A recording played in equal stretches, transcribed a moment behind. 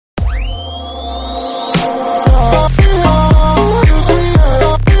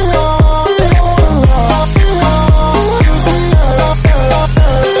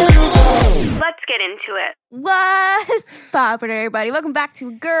happening, everybody? Welcome back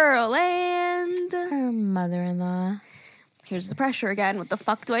to Girl and Her mother-in-law. Here's the pressure again. What the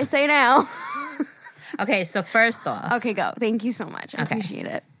fuck do I say now? Okay, so first off. Okay, go. Thank you so much. I appreciate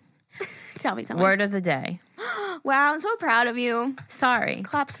it. Tell me. Word of the day. Wow, I'm so proud of you. Sorry.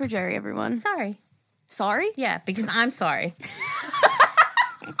 Claps for Jerry, everyone. Sorry. Sorry? Yeah, because I'm sorry.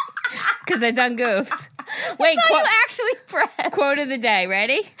 Because I done goofed. Wait, you actually pressed. Quote of the day.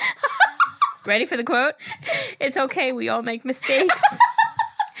 Ready? Ready for the quote? It's okay, we all make mistakes.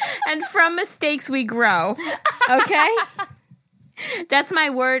 And from mistakes we grow. Okay? That's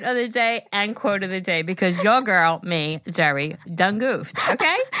my word of the day and quote of the day because your girl, me, Jerry, done goofed.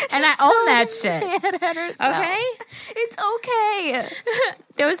 Okay? And I own that shit. Okay? It's okay.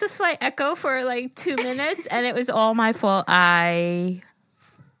 There was a slight echo for like 2 minutes and it was all my fault. I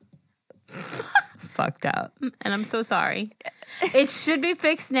fucked up. And I'm so sorry. It should be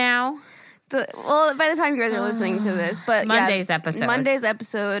fixed now. Well, by the time you guys are listening to this, but Monday's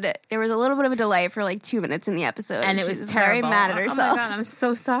episode, there was a little bit of a delay for like 2 minutes in the episode, and it was terrible. Very mad at herself. Oh my god, I'm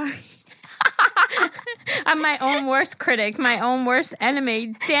so sorry. I'm my own worst critic, my own worst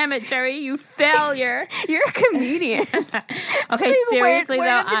enemy. Damn it, Jerry, you failure. You're a comedian. Okay, seriously word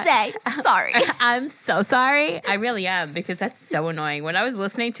though, of the day. Sorry. I'm so sorry. I really am because that's so annoying. When I was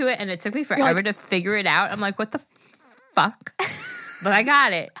listening to it and it took me forever to figure it out, I'm like, what the fuck? But I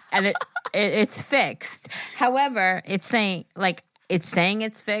got it, and it's fixed. However, it's saying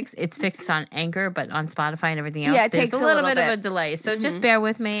it's fixed. It's fixed on Anchor, but on Spotify and everything else, it takes a little bit of a delay. So just bear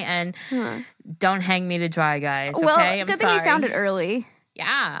with me and don't hang me to dry, guys. Well, okay, I'm good sorry. thing you found it early.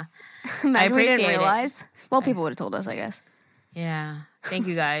 Yeah, Imagine we didn't realize. Well, people would have told us, I guess. Yeah. Thank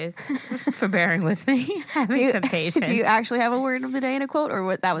you guys for bearing with me. Having some patience. Do you actually have a word of the day and a quote, or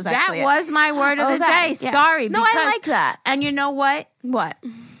what? That was actually that was my word of the day. Yeah. Sorry. No, I like that. And you know what? What?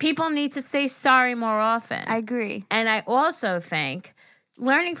 People need to say sorry more often. I agree. And I also think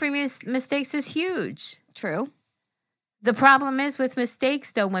learning from your mistakes is huge. True. The problem is with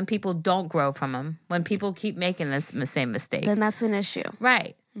mistakes, though, when people don't grow from them, when people keep making the same mistake. Then that's an issue.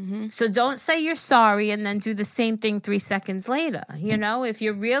 Right. Mm-hmm. So don't say you're sorry and then do the same thing 3 seconds later. You know, if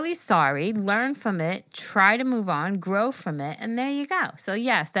you're really sorry, learn from it, try to move on, grow from it, and there you go. So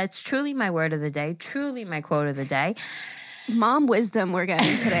yes, that's truly my word of the day, truly my quote of the day. Mom wisdom we're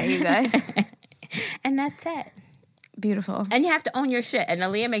getting today, you guys. And that's it. Beautiful. And you have to own your shit. And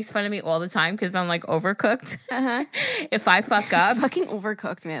Aaliyah makes fun of me all the time because I'm like overcooked. If I fuck up. Fucking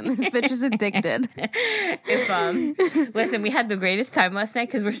overcooked, man. This bitch is addicted. Listen, we had the greatest time last night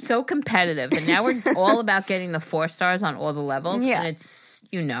because we're so competitive. And now we're all about getting the 4 stars on all the levels. Yeah. And it's,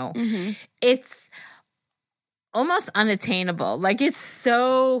 it's almost unattainable. Like it's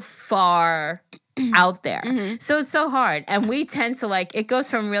so far out there. So it's so hard. And we tend to it goes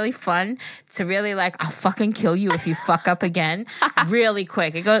from really fun to really I'll fucking kill you if you fuck up again really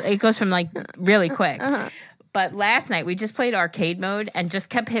quick. It goes from really quick. But last night we just played arcade mode and just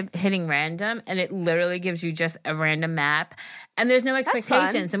kept hitting random, and it literally gives you just a random map and there's no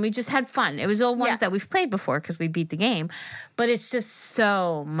expectations, and we just had fun. It was all ones that we've played before because we beat the game, but it's just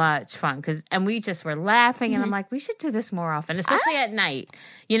so much fun and we just were laughing and I'm like, we should do this more often, especially at night.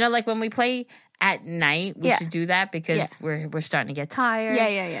 You know, when we play at night, we should do that because we're starting to get tired.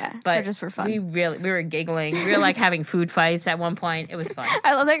 Yeah. But so just for fun. We were giggling. We were having food fights at one point. It was fun.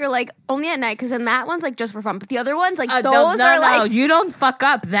 I love that you're only at night, because then that one's just for fun. But the other ones, those no, you don't fuck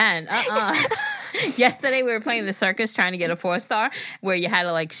up then. Yesterday we were playing the circus trying to get a 4-star where you had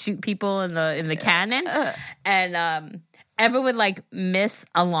to shoot people in the cannon, and Ever would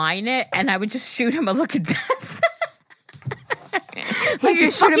misalign it, and I would just shoot him a look of death.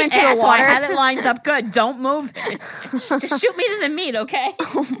 You shoot him into the water. I had it lined up good. Don't move it. Just shoot me to the meat, okay?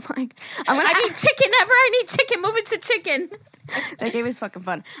 Oh my! I need chicken. Ever I need chicken. Move it to chicken. That game is fucking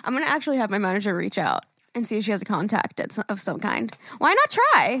fun. I'm gonna actually have my manager reach out and see if she has a contact of some kind. Why not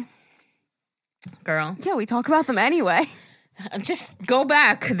try? Girl. Yeah, we talk about them anyway. Just go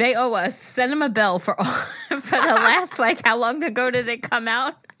back. They owe us. Send them a bill for the last, how long ago did it come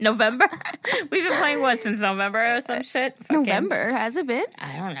out? November? We've been playing since November or some shit? November? Has it been?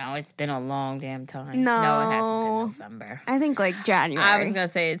 I don't know. It's been a long damn time. No, it hasn't been November. I think January. I was going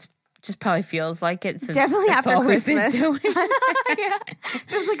to say it's just probably feels like it. Since definitely that's after all Christmas. We've been doing. Yeah.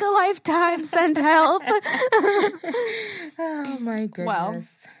 There's a lifetime. Send help. Oh my goodness. Well,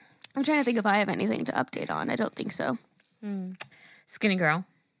 I'm trying to think if I have anything to update on. I don't think so. Skinny girl.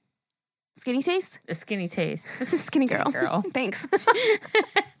 Skinny taste? A skinny taste. Skinny girl. Girl. Thanks.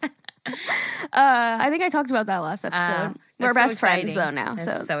 I think I talked about that last episode. We're That's best friends exciting. though now.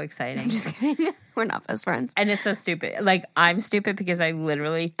 That's so exciting. I'm just kidding. We're not best friends. And it's so stupid. Like, I'm stupid because I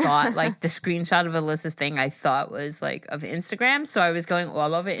literally thought, like, the screenshot of Alyssa's thing I thought was, like, of Instagram. So I was going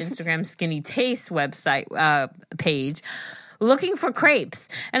all over Instagram's Skinny Taste website page looking for crepes.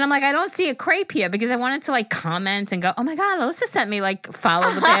 And I'm like, I don't see a crepe here because I wanted to, like, comment and go, oh, my God, Alyssa sent me, like,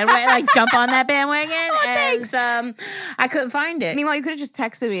 follow the bandwagon, like, jump on that bandwagon. And I couldn't find it. Meanwhile, you could have just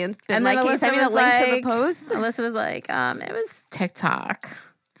texted me and been And like, then can you send me the was link to the like- post? Alyssa was like, it was TikTok.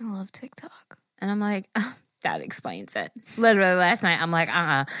 I love TikTok. And I'm like, that explains it. Literally last night, I'm like,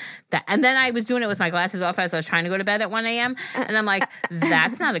 That. And then I was doing it with my glasses off as I was trying to go to bed at 1 a.m. And I'm like,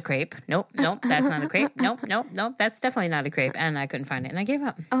 that's not a crepe. Nope, that's not a crepe. Nope, that's definitely not a crepe. And I couldn't find it. And I gave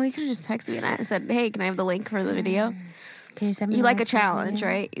up. Oh, you could have just texted me and I said, hey, can I have the link for the video? Can you send me You the like a link for the challenge, video?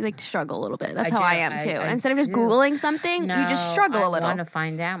 right? You like to struggle a little bit. That's I how do. I am too. I Instead of just do. Googling something, you just struggle a little. I want to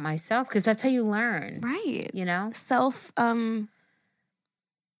find out myself because that's how you learn. Right. You know? Self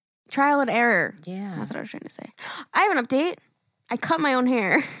trial and error. Yeah. That's what I was trying to say. I have an update. I cut my own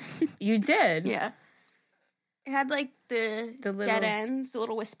hair. You did? Yeah. It had like the little- dead ends, the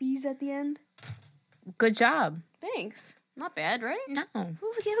little wispies at the end. Good job. Thanks. Not bad, right? No.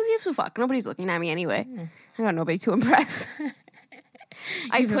 Who gives a fuck? Nobody's looking at me anyway. I got nobody to impress.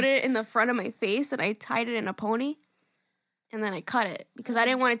 I put it in the front of my face and I tied it in a pony. And then I cut it because I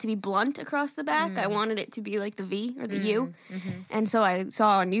didn't want it to be blunt across the back. I wanted it to be like the V or the U. And so I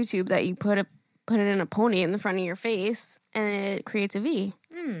saw on YouTube that you put it in a pony in the front of your face and it creates a V.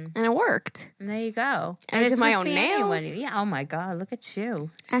 And it worked. And there you go. And I did my own supposed to be nails. anyone. Yeah. Oh my God. Look at you.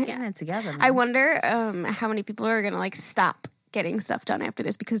 Just getting it together. Man. I wonder how many people are going to like stop getting stuff done after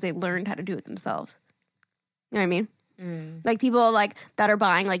this because they learned how to do it themselves. You know what I mean? Like people like that are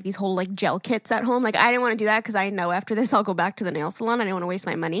buying like these whole like gel kits at home. Like I didn't want to do that because I know after this I'll go back to the nail salon. I didn't want to waste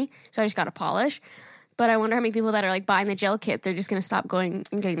my money, so I just got a polish. But I wonder how many people that are like buying the gel kit, they're just going to stop going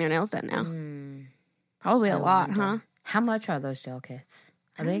and getting their nails done now. Probably a lot, huh? How much are those gel kits?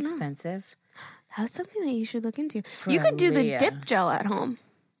 Are they expensive? That's something that you should look into. You could do the Aaliyah. dip gel at home.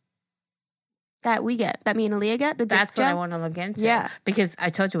 That me and Aaliyah get, the dip That's gel. what I want to look into. Yeah. Because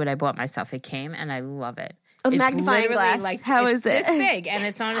I told you what I bought myself. It came and I love it. A It's magnifying literally glass. How it's is it? This big and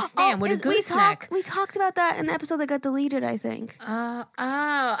it's on a stand with a gooseneck. We talked about that in the episode that got deleted, I think. All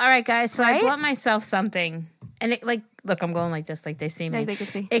right, guys. So Right? I bought myself something, and it look, I'm going like this, like they see me. Like they could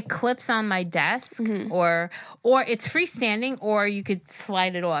see. It clips on my desk, or it's freestanding, or you could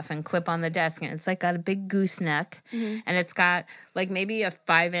slide it off and clip on the desk, and it's like got a big gooseneck, and it's got like maybe a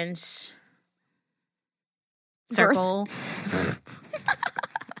 5-inch circle.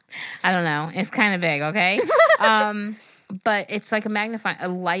 I don't know. It's kind of big, okay? But it's like a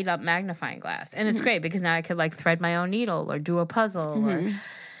light up magnifying glass. And it's great because now I could like thread my own needle or do a puzzle or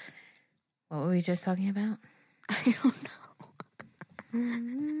what were we just talking about? I don't know.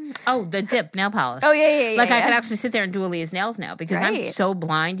 Oh, the dip nail polish. Oh, yeah. Like I could actually sit there and do Aaliyah's nails now because I'm Right. so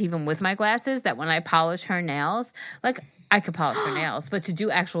blind even with my glasses that when I polish her nails, like I could polish her nails, but to do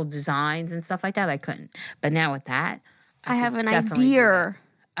actual designs and stuff like that, I couldn't. But now with that, I have an definitely do idea.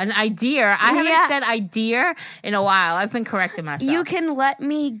 an idea. I Yeah. haven't said idea in a while. I've been correcting myself. You can let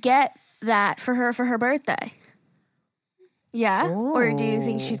me get that for her birthday. Yeah? Or do you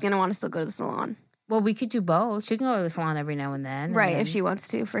think she's going to want to still go to the salon? Well, we could do both. She can go to the salon every now and then. Right, and if she wants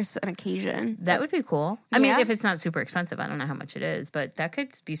to for an occasion. that would be cool. I mean, Yeah. if it's not super expensive, I don't know how much it is, but that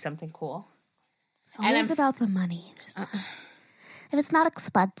could be something cool. Always about the money. If it's not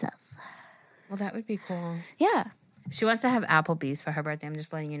expensive. Well, that would be cool. Yeah. She wants to have Applebee's for her birthday. I'm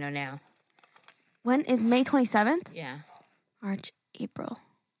just letting you know now. When is May 27th? Yeah. March, April.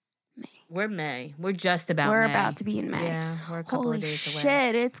 We're May. We're just about We're May. about to be in May. Yeah, we're a couple Holy of days away.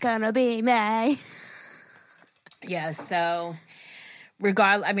 shit, it's gonna be May. Yeah, so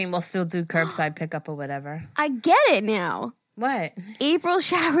regardless, I mean, we'll still do curbside pickup or whatever. I get it now. What? April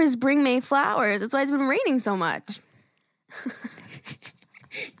showers bring May flowers. That's why it's been raining so much.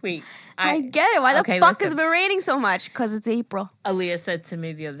 Wait. I get it. Why the okay, fuck has listen. it been raining so much? Because it's April. Aaliyah said to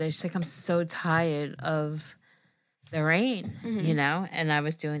me the other day, she's like, I'm so tired of the rain, you know? And I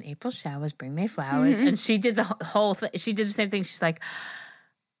was doing April showers, bring May flowers. And she did the whole thing. She did the same thing. She's like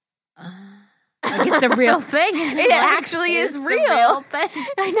it's a real thing. It actually is it's real. A real thing.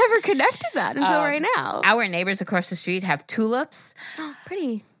 I never connected that until right now. Our neighbors across the street have tulips.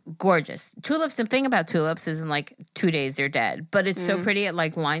 Pretty. Gorgeous. Tulips, the thing about tulips is in like 2 days they're dead. But it's so pretty. It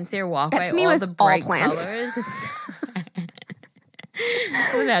like lines their walkway. That's me all with the all bright plants. colors.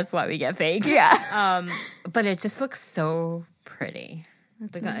 Well, that's why we get fake. Yeah. But it just looks so pretty.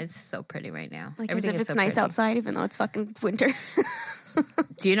 It's so pretty right now. Like Everything as if is it's so nice pretty. outside, even though it's fucking winter.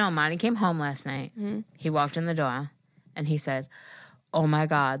 Do you know Monty came home last night? He walked in the door And he said, oh my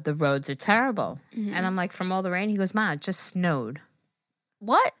God, the roads are terrible. And I'm like, from all the rain? He goes, Ma, it just snowed.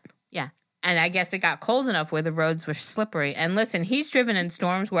 What? Yeah. And I guess it got cold enough where the roads were slippery. And listen, he's driven in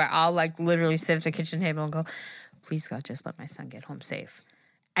storms where I'll like literally sit at the kitchen table and go, please God, just let my son get home safe.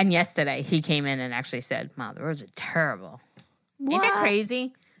 And yesterday he came in and actually said, Ma, the roads are terrible. What? Ain't that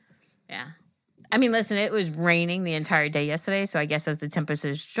crazy? Yeah. I mean, listen, it was raining the entire day yesterday. So I guess as the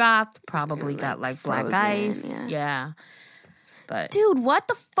temperatures dropped, probably got like black frozen, ice. Yeah. But Dude, what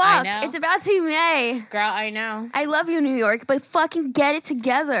the fuck? It's about to be May. girl, I know. I love you, New York, but fucking get it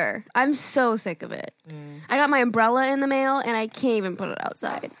together. I'm so sick of it. I got my umbrella in the mail, and I can't even put it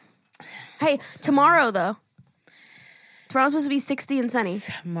outside. Hey, tomorrow, though. Tomorrow's supposed to be 60 and sunny.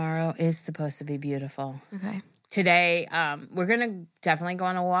 Tomorrow is supposed to be beautiful. Okay. Today, we're going to definitely go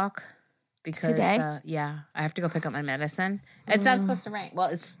on a walk. Because, Today? I have to go pick up my medicine. It's not supposed to rain. Well,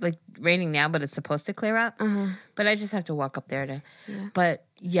 it's like raining now, but it's supposed to clear up. But I just have to walk up there to. Yeah. But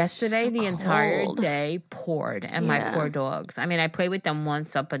yesterday, the entire day poured, and my poor dogs. I mean, I played with them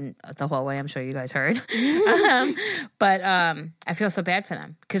once up in the hallway. I'm sure you guys heard. But I feel so bad for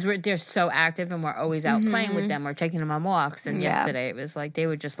them because they're so active, and we're always out playing with them or taking them on walks. And yesterday, it was like they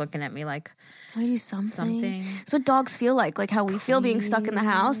were just looking at me like, "Can I do something?" That's what dogs feel like how we feel being stuck in the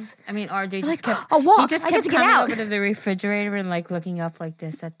house. I mean, RJ just like, kept a walk. He just kept coming over to the refrigerator and like looking up like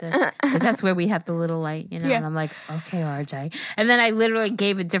this at the because that's where we have the little light, you know. Yeah. And I'm like, okay, RJ. And then I literally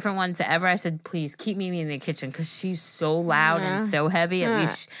gave a different one to Ever. I said, please keep Mimi in the kitchen because she's so loud and so heavy. At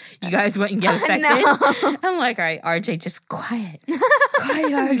least you guys wouldn't get affected. No. I'm like, all right, RJ, just quiet,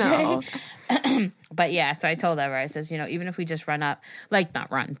 RJ. But yeah, so I told Ever, I says, even if we just run up, like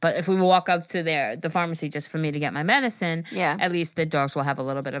not run, but if we walk up to the pharmacy just for me to get my medicine, at least the dogs will have a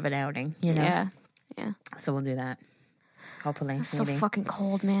little bit of an outing, Yeah. So we'll do that. Hopefully. It's so fucking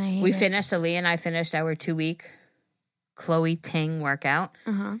cold, man. I hate we it. finished, Aaliyah and I finished our 2-week Chloe Ting workout.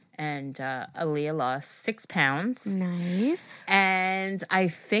 And Aaliyah lost 6 pounds. Nice. And I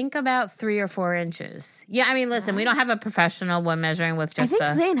think about 3 or 4 inches. Yeah, I mean, listen, we don't have a professional one measuring with just I think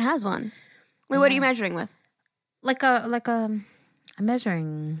Zane has one. Wait, what are you measuring with? Like a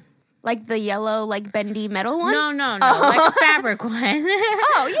measuring... Like the yellow, like bendy metal one? No. Like a fabric one.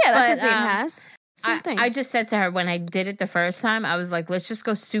 Oh, yeah, that's what Zane has. Same thing. I just said to her when I did it the first time, I was like, let's just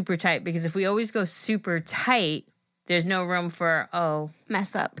go super tight. Because if we always go super tight, there's no room for,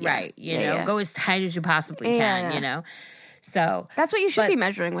 mess up. Yeah. Right. Go as tight as you possibly can, So that's what you should be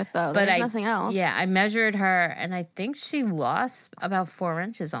measuring with, though. There's nothing else. Yeah, I measured her, and I think she lost about 4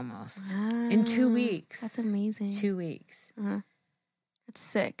 inches almost in 2 weeks. That's amazing. 2 weeks. That's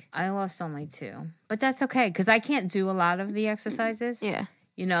sick. I lost only 2. But that's okay, because I can't do a lot of the exercises. Yeah.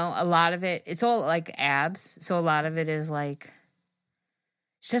 A lot of it, it's all like abs. So a lot of it is like,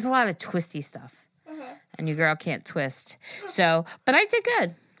 it's just a lot of twisty stuff. And your girl can't twist. So, but I did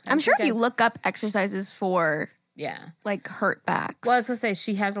good. I'm sure if you look up exercises for, like hurt backs. Well, I was going to say,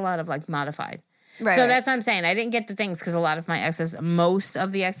 she has a lot of like modified. Right. So that's what I'm saying. I didn't get the things because a lot of my most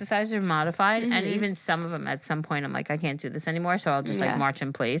of the exercises are modified. And even some of them at some point, I'm like, I can't do this anymore. So I'll just like march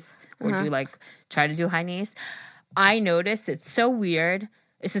in place or try to do high knees. I noticed it's so weird.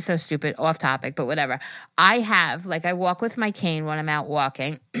 This is so stupid, off topic, but whatever. I walk with my cane when I'm out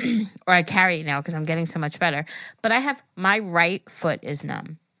walking, or I carry it now because I'm getting so much better. But my right foot is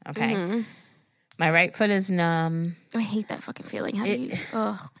numb, okay? My right foot is numb. I hate that fucking feeling.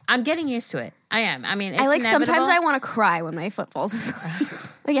 Ugh. I'm getting used to it. I am. I mean, it's sometimes I want to cry when my foot falls asleep.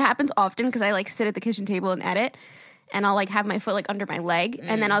 Like, it happens often because I, sit at the kitchen table and edit, and I'll, have my foot, under my leg,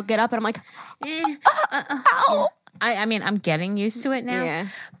 and then I'll get up, and I'm like, ow! I mean, I'm getting used to it now. Yeah.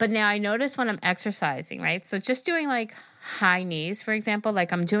 But now I notice when I'm exercising, right? So just doing high knees, for example,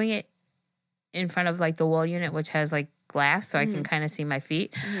 I'm doing it in front of the wall unit, which has glass, so I can kind of see my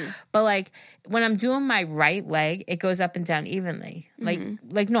feet. But when I'm doing my right leg, it goes up and down evenly,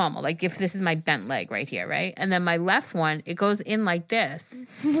 like normal. Like if this is my bent leg right here, right? And then my left one, it goes in like this.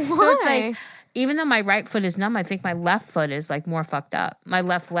 Why? So it's even though my right foot is numb, I think my left foot is more fucked up. My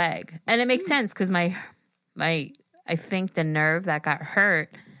left leg, and it makes sense because my I think the nerve that got hurt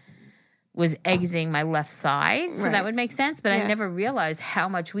was exiting my left side. So that would make sense. But I never realized how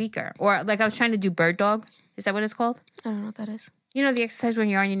much weaker. Or I was trying to do bird dog. Is that what it's called? I don't know what that is. You know the exercise when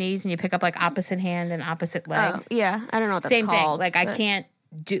you're on your knees and you pick up opposite hand and opposite leg? Oh, yeah. I don't know what that's called. Same thing. I can't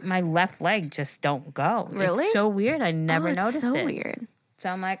do, my left leg just don't go. Really? It's so weird. I never noticed so it. Weird. So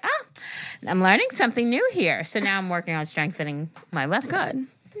I'm like, I'm learning something new here. So now I'm working on strengthening my left side.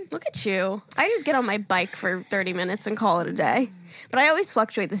 Good. Look at you. I just get on my bike for 30 minutes and call it a day. But I always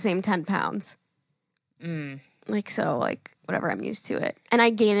fluctuate the same 10 pounds. Whatever, I'm used to it. And I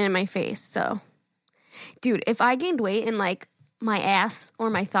gain it in my face, so. Dude, if I gained weight in like my ass or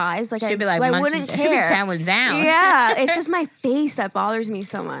my thighs, like She'd be like, I wouldn't care. She'd be chowing down. Yeah, it's just my face that bothers me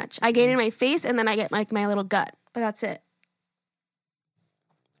so much. I gain in my face and then I get like my little gut, but that's it.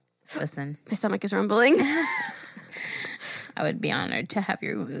 Listen, My stomach is rumbling. I would be honored to have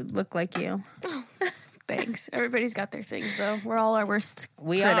you look like you. Oh, thanks. Everybody's got their things, though. We're all our worst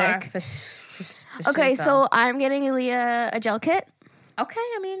We critic. are. Okay, so I'm getting Aaliyah a gel kit. Okay,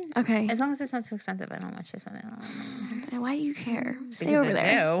 I mean, Okay. as long as it's not too expensive, I don't want to spend it. Why do you care? Stay Because over I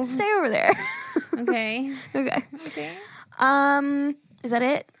there. do. Stay over there. Okay. Okay. Okay. Is that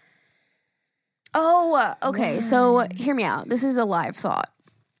it? Oh, okay. So hear me out. This is a live thought.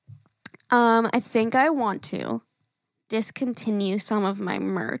 I think I want to discontinue some of my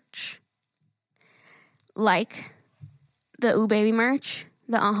merch, like the Ooh Baby merch,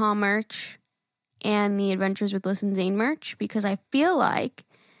 the merch, and the Adventures with Listen Zane merch, because I feel like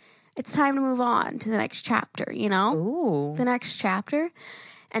it's time to move on to the next chapter, you know? Ooh. The next chapter.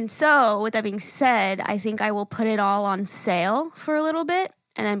 And so, with that being said, I think I will put it all on sale for a little bit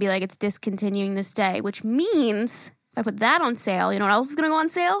and then be like, it's discontinuing this day, which means if I put that on sale, you know what else is going to go on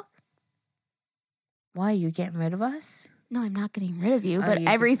sale? Why, are you getting rid of us? No, I'm not getting rid of you, Oh, but you're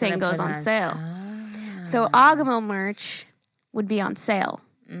just everything gonna goes put on it sale. Ah. So Agamo merch would be on sale.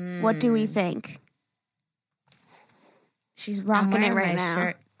 What do we think? She's rocking it right now.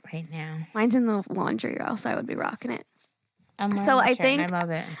 Shirt right now. Mine's in the laundry, or else I would be rocking it. I'm So wearing my I shirt think- and I love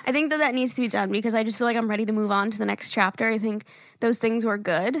it. I think that needs to be done because I just feel like I'm ready to move on to the next chapter. I think those things were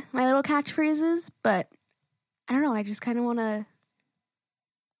good, my little catchphrases, but I don't know. I just kind of want to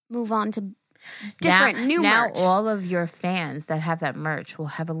move on to different new now merch. all of your fans that have that merch will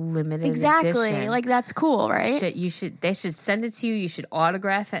have a limited Exactly. edition. Like, that's cool, right? They should send it to you. You should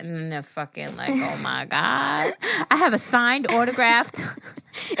autograph it, and then they're fucking like, oh my god, I have a signed, autographed.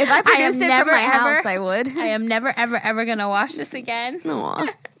 If I produced it from my house, I would. I am never, ever gonna wash this again. Aw.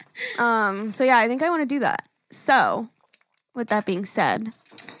 So yeah, I think I want to do that. So, with that being said,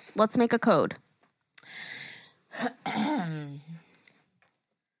 let's make a code.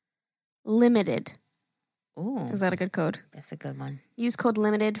 Limited. Ooh, Is that a good code? that's a good one. Use code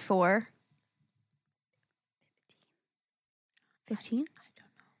limited for 15?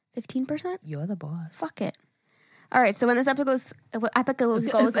 15%? You're the boss. Fuck it. All right, so when this episode goes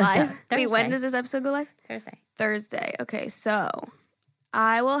live. Wait, when Thursday. does this episode go live? Thursday. Thursday. Okay, so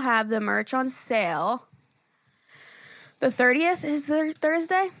I will have the merch on sale. The 30th is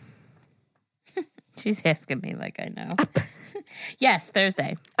Thursday? She's asking me like I know. Yes,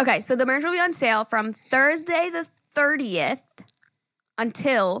 Thursday. Okay, so the merch will be on sale from Thursday the 30th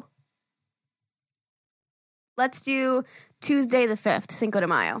until, let's do Tuesday the 5th, Cinco de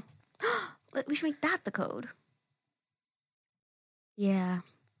Mayo. We should make that the code. Yeah.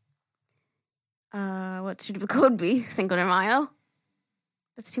 What should the code be? Cinco de Mayo?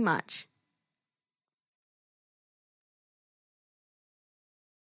 That's too much.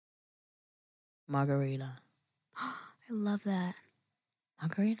 Margarita. I love that.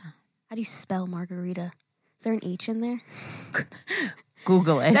 Margarita. How do you spell margarita? Is there an H in there?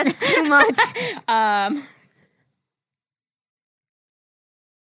 Google it. That's too much.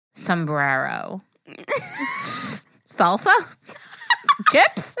 Sombrero. Salsa?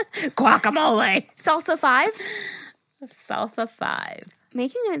 Chips? Guacamole. Salsa 5? Salsa 5.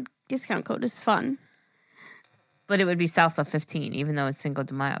 Making a discount code is fun. But it would be salsa 15, even though it's Cinco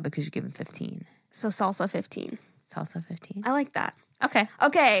de Mayo, because you're giving 15. So salsa 15. Salsa 15. I like that. Okay.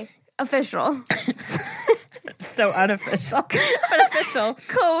 Okay, official. So unofficial. But official.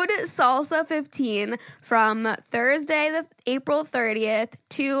 Code salsa 15 from Thursday, April 30th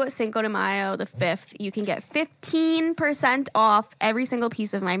to Cinco de Mayo, the 5th. You can get 15% off every single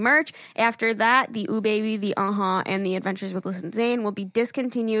piece of my merch. After that, the Ooh Baby, the and the Adventures with Listen Zane will be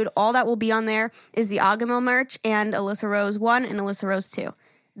discontinued. All that will be on there is the Agamo merch and Alyssa Rose 1 and Alyssa Rose 2.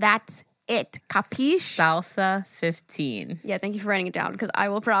 That's it. Capiche? Salsa 15. Yeah, thank you for writing it down because I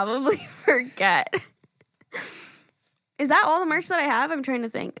will probably forget. Is that all the merch that I have? I'm trying to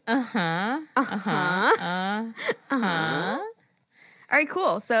think. Uh-huh. All right,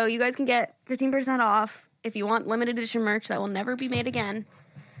 cool. So you guys can get 15% off if you want limited edition merch that will never be made again.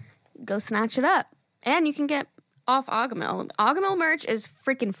 Go snatch it up. And you can get off Agamo. Agamo merch is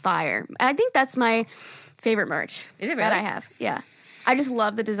freaking fire. I think that's my favorite merch. Is it That I really? have. Yeah. I just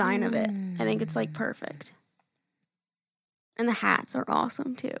love the design of it. I think it's like perfect. And the hats are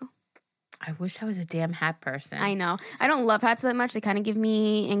awesome too. I wish I was a damn hat person. I know. I don't love hats that much. They kind of give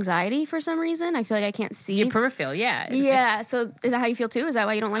me anxiety for some reason. I feel like I can't see. Your peripheral, yeah. Yeah. So is that how you feel too? Is that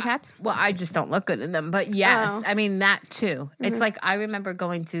why you don't like hats? Well, I just don't look good in them. But yes, I mean, that too. It's like I remember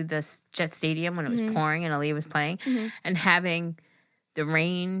going to this Jet Stadium when it was pouring and Aaliyah was playing and having the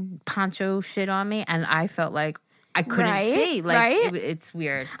rain poncho shit on me. And I felt like I couldn't see. Like, it's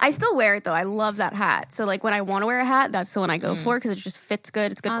weird. I still wear it, though. I love that hat. So, like, when I want to wear a hat, that's the one I go for because it just fits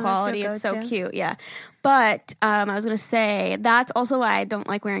good. It's good quality. It's so cute. Yeah. But I was going to say, that's also why I don't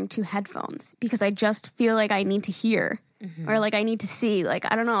like wearing 2 headphones because I just feel like I need to hear or, like, I need to see. Like,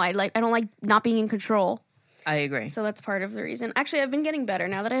 I don't know. I don't like not being in control. I agree. So that's part of the reason. Actually, I've been getting better.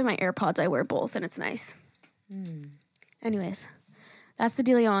 Now that I have my AirPods, I wear both, and it's nice. Anyways. That's the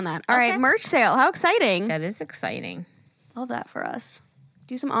dealio on that. All right, merch sale. How exciting. That is exciting. Love that for us.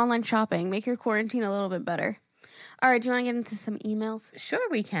 Do some online shopping. Make your quarantine a little bit better. All right, do you want to get into some emails? Sure,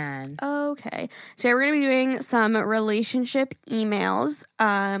 we can. Okay. Today we're going to be doing some relationship emails.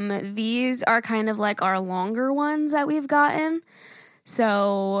 These are kind of like our longer ones that we've gotten.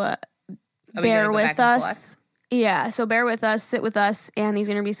 So bear with us. Yeah, so bear with us, sit with us, and these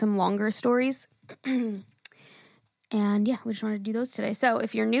are going to be some longer stories. And yeah, we just wanted to do those today. So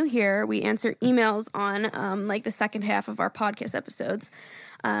if you're new here, we answer emails on like the second half of our podcast episodes.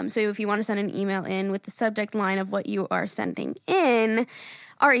 So if you want to send an email in with the subject line of what you are sending in,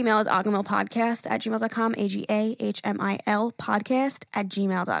 our email is agahmilpodcast@gmail.com, AGAHMIL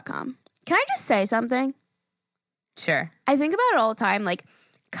podcast@gmail.com. Can I just say something? Sure. I think about it all the time, like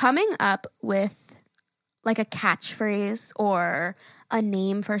coming up with like a catchphrase or a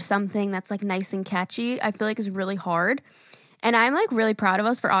name for something that's like nice and catchy, I feel like is really hard. And I'm like really proud of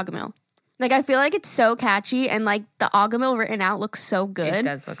us for Agahmil. Like I feel like it's so catchy and like the Agahmil written out looks so good. It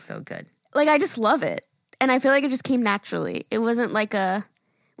does look so good. Like I just love it. And I feel like it just came naturally. It wasn't like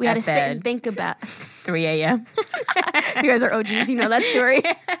we had to sit and think about 3 a.m. You guys are OGs, you know that story.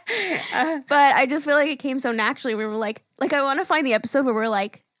 But I just feel like it came so naturally. We were like I want to find the episode where we're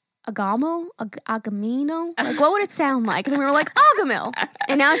like, Agahmil? Agamino? Like, what would it sound like? And then we were like, Agahmil.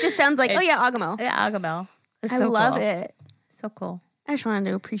 And now it just sounds like, Agahmil. Yeah, Agahmil. I love it. So cool. I just wanted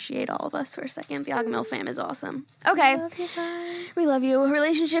to appreciate all of us for a second. The Agahmil fam is awesome. Okay. Love you guys. We love you.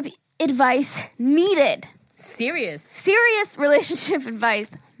 Relationship advice needed. Serious relationship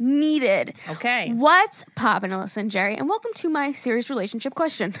advice needed. Okay. What's poppin', Alyssa and Jerry? And welcome to my serious relationship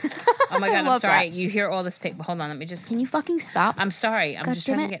question. Oh my God, I'm sorry. You hear all this paper. Hold on, let me just... Can you fucking stop? I'm sorry. I'm just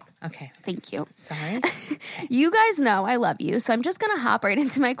trying to get... Okay. Thank you. Sorry. You guys know I love you, so I'm just going to hop right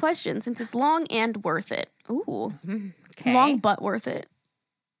into my question since it's long and worth it. Ooh. Okay. Long but worth it.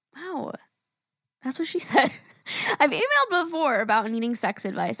 Wow. That's what she said. I've emailed before about needing sex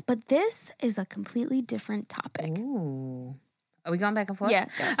advice, but this is a completely different topic. Ooh. Are we going back and forth? Yeah.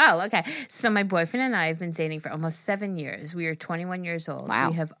 Oh, okay. So my boyfriend and I have been dating for almost 7 years. We are 21 years old.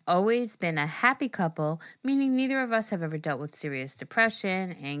 Wow. We have always been a happy couple, meaning neither of us have ever dealt with serious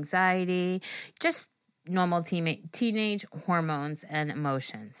depression, anxiety, just normal teenage hormones and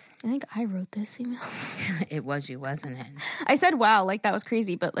emotions. I think I wrote this email. It was you, wasn't it? I said, wow, like that was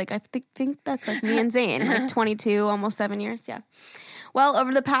crazy, but like I think that's like me and Zane, like 22, almost 7 years, yeah. Well,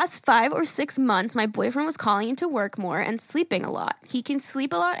 over the past 5 or 6 months, my boyfriend was calling into work more and sleeping a lot. He can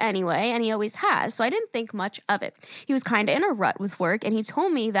sleep a lot anyway, and he always has, so I didn't think much of it. He was kind of in a rut with work, and he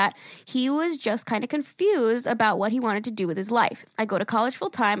told me that he was just kind of confused about what he wanted to do with his life. I go to college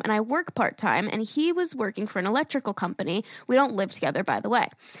full-time, and I work part-time, and he was working for an electrical company. We don't live together, by the way.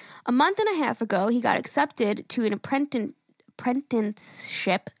 A month and a half ago, he got accepted to an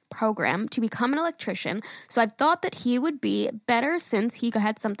apprenticeship program to become an electrician, so I thought that he would be better since he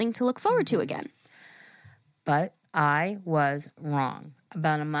had something to look forward to again. But I was wrong.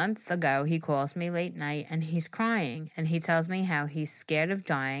 About a month ago, he calls me late night and he's crying, and he tells me how he's scared of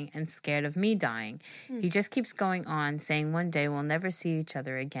dying and scared of me dying. He just keeps going on, saying one day we'll never see each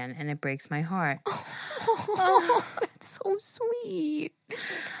other again, and it breaks my heart. Oh, that's so sweet.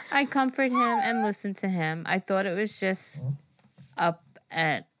 I comfort him and listen to him. I thought he was just up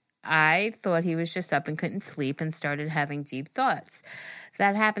and couldn't sleep and started having deep thoughts.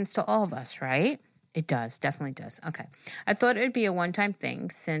 That happens to all of us, right? It does, definitely does. Okay. I thought it would be a one-time thing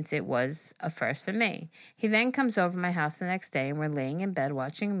since it was a first for me. He then comes over my house the next day and we're laying in bed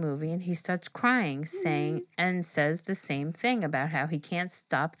watching a movie, and he starts crying, saying and says the same thing about how he can't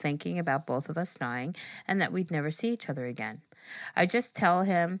stop thinking about both of us dying and that we'd never see each other again. I just tell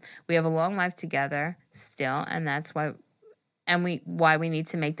him we have a long life together still, and that's why we need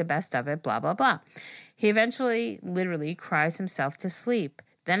to make the best of it, blah, blah, blah. He eventually literally cries himself to sleep.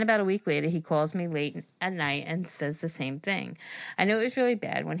 Then about a week later, he calls me late at night and says the same thing. I know it was really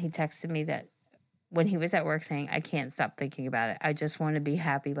bad when he texted me that when he was at work saying, I can't stop thinking about it. I just want to be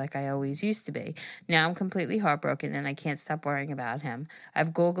happy like I always used to be. Now I'm completely heartbroken and I can't stop worrying about him.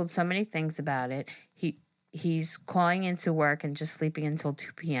 I've Googled so many things about it. He's calling into work and just sleeping until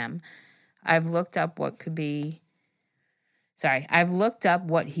 2 p.m. I've looked up what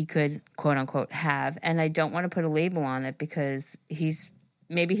he could, quote unquote, have, and I don't want to put a label on it because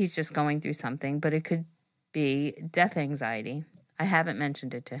maybe he's just going through something, but it could be death anxiety. I haven't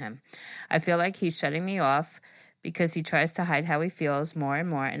mentioned it to him. I feel like he's shutting me off because he tries to hide how he feels more and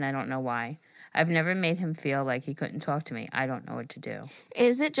more, and I don't know why. I've never made him feel like he couldn't talk to me. I don't know what to do.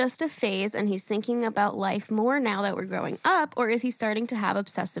 Is it just a phase and he's thinking about life more now that we're growing up, or is he starting to have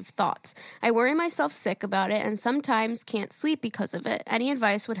obsessive thoughts? I worry myself sick about it and sometimes can't sleep because of it. Any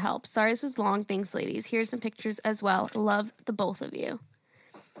advice would help. Sorry this was long. Thanks, ladies. Here's some pictures as well. Love the both of you.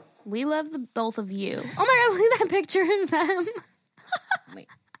 We love the both of you. Oh my God, look at that picture of them. Wait.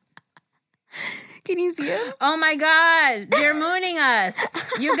 Can you see it? Oh my God, they're mooning us.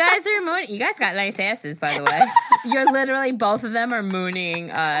 You guys are mooning. You guys got nice asses, by the way. You're literally, both of them are mooning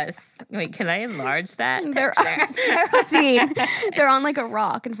us. Wait, can I enlarge that? They're on like a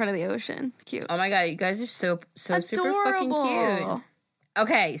rock in front of the ocean. Cute. Oh my God, you guys are so Adorable. super fucking cute.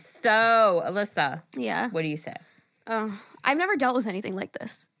 Okay, so Alyssa. Yeah. What do you say? I've never dealt with anything like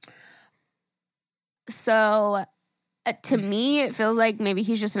this. So to me, it feels like maybe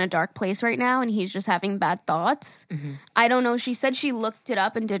he's just in a dark place right now and he's just having bad thoughts. Mm-hmm. I don't know. She said she looked it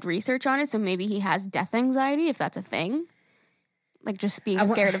up and did research on it, so maybe he has death anxiety, if that's a thing. Like just being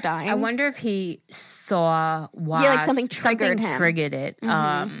scared of dying. I wonder if he watched. Yeah, like something triggered him. Triggered it.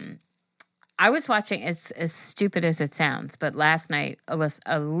 Mm-hmm. I was watching, it's as stupid as it sounds, but last night,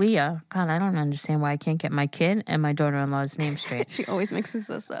 Aaliyah, God, I don't understand why I can't get my kid and my daughter-in-law's name straight. She always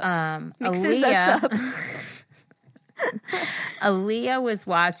mixes us up. Aaliyah was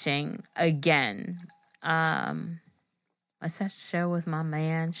watching again. What's that show with my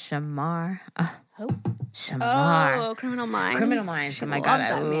man, Shamar? Shamar. Oh, Criminal Minds. Criminal Minds. Oh my God,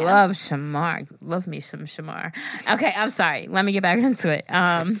 I love Shamar. Love me some Shamar. Okay, I'm sorry. Let me get back into it.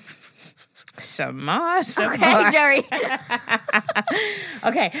 Shamar. Okay, Jerry.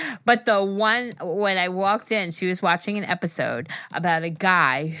 Okay, but the one, when I walked in, she was watching an episode about a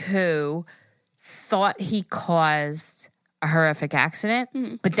guy who thought he caused a horrific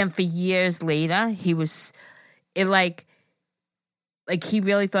accident, but then for years later, he really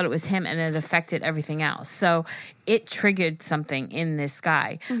thought it was him and it affected everything else. So it triggered something in this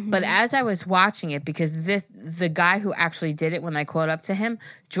guy. Mm-hmm. But as I was watching it, because the guy who actually did it when I caught up to him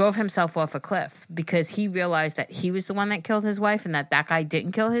drove himself off a cliff because he realized that he was the one that killed his wife and that guy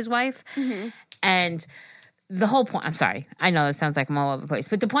didn't kill his wife. Mm-hmm. And the whole point, I'm sorry, I know it sounds like I'm all over the place,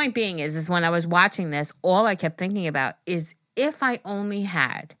 but the point being is when I was watching this, all I kept thinking about is if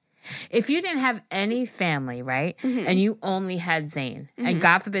you didn't have any family, right, mm-hmm. and you only had Zane, mm-hmm. and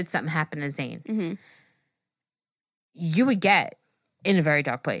God forbid something happened to Zane, mm-hmm. you would get in a very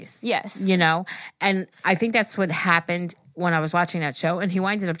dark place. Yes. You know? And I think that's what happened when I was watching that show, and he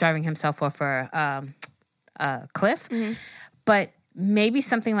winded up driving himself off a cliff. Mm-hmm. But maybe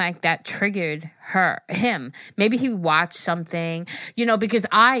something like that triggered him. Maybe he watched something, because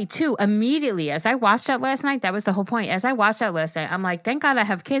I too, immediately, as I watched that last night, that was the whole point. As I watched that last night, I'm like, thank God I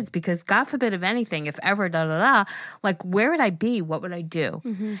have kids because God forbid if anything, if ever, like where would I be? What would I do?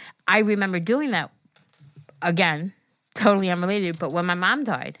 Mm-hmm. I remember doing that again, totally unrelated, but when my mom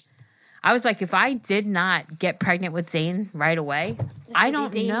died, I was like, if I did not get pregnant with Zane right away, I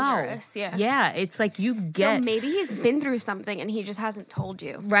don't know. Yeah, it's like you get. So maybe he's been through something and he just hasn't told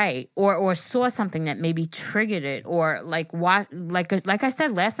you, right? Or saw something that maybe triggered it, or like what? Like I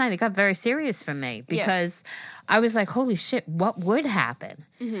said last night, it got very serious for me because I was like, holy shit, what would happen?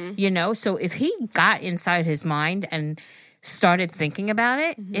 Mm-hmm. So if he got inside his mind and started thinking about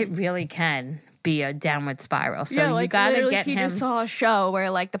it, mm-hmm. it really can be a downward spiral. So you gotta get him. He just saw a show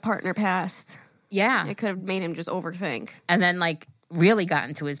where like the partner passed. Yeah, it could have made him just overthink, and then like really got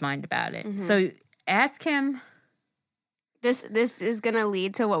into his mind about it. Mm-hmm. So ask him. This is gonna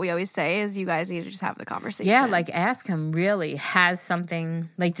lead to what we always say is you guys need to just have the conversation. Yeah, like ask him really has something,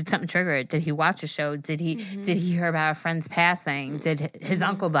 like did something trigger it? Did he watch a show? Did he hear about a friend's passing? Did his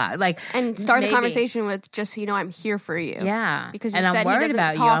uncle die? Like, and start the conversation with just I'm here for you. Yeah, because you said I'm worried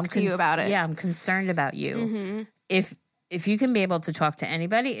about you. I'm to you about it. Yeah, I'm concerned about you. Mm-hmm. If you can be able to talk to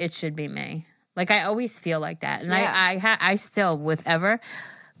anybody, it should be me. Like I always feel like that, and I still with Ever,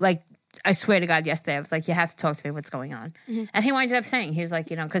 like. I swear to God, yesterday I was like, you have to talk to me. What's going on? Mm-hmm. And he winded up saying, he was like,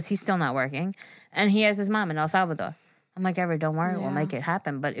 because he's still not working. And he has his mom in El Salvador. I'm like, Ever, don't worry, we'll make it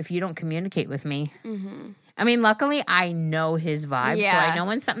happen. But if you don't communicate with me, I mean, luckily I know his vibe, so I know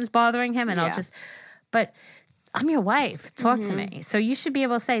when something's bothering him, and I'll just. But I'm your wife. Talk to me. So you should be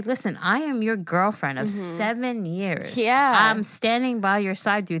able to say, listen, I am your girlfriend of 7 years. Yeah, I'm standing by your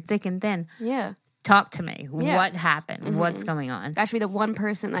side through thick and thin. Yeah. Talk to me. Yeah. What happened? What's going on? That should be the one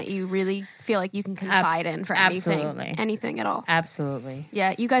person that you really feel like you can confide in for anything at all. Absolutely.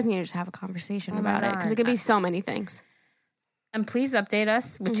 Yeah, you guys need to just have a conversation about it because it could be so many things. And please update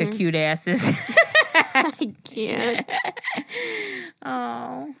us with your cute asses. I can't.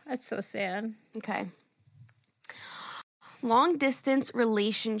 Oh, that's so sad. Okay. Long distance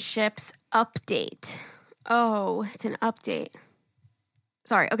relationships update. Oh, it's an update.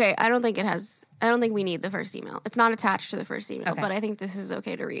 Sorry. Okay, I don't think we need the first email. It's not attached to the first email, but I think this is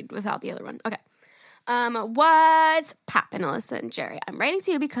okay to read without the other one. Okay. What's poppin', Alyssa and Jerry? I'm writing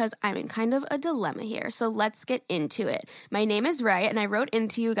to you because I'm in kind of a dilemma here, so let's get into it. My name is Ray, and I wrote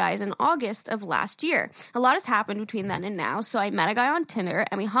into you guys in August of last year. A lot has happened between then and now, so I met a guy on Tinder,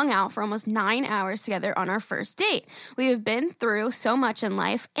 and we hung out for almost 9 hours together on our first date. We have been through so much in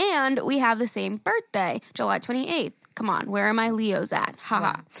life, and we have the same birthday, July 28th. Come on, where are my Leos at?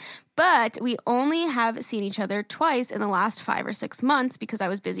 Haha. But we only have seen each other twice in the last 5 or 6 months because I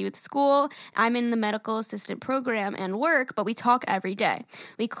was busy with school. I'm in the medical assistant program and work, but we talk every day.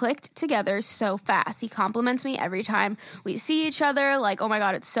 We clicked together so fast. He compliments me every time we see each other, like, oh my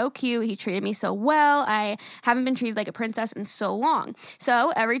God, it's so cute. He treated me so well. I haven't been treated like a princess in so long.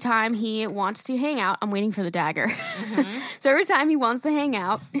 So every time he wants to hang out, I'm waiting for the dagger. So every time he wants to hang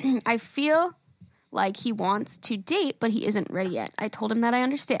out, I feel like he wants to date, but he isn't ready yet. I told him that I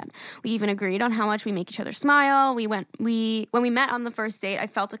understand. We even agreed on how much we make each other smile. When we met on the first date, I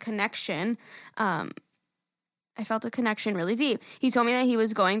felt a connection. Really deep. He told me that he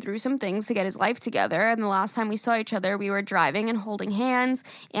was going through some things to get his life together, and the last time we saw each other, we were driving and holding hands,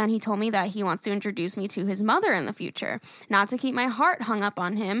 and he told me that he wants to introduce me to his mother in the future. Not to keep my heart hung up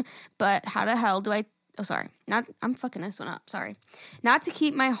on him, but how the hell do I... Oh, sorry. I'm fucking this one up. Sorry. Not to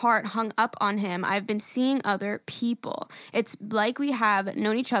keep my heart hung up on him, I've been seeing other people. It's like we have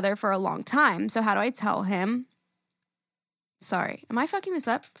known each other for a long time. So how do I tell him? Sorry. Am I fucking this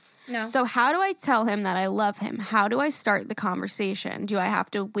up? No. So how do I tell him that I love him? How do I start the conversation? Do I have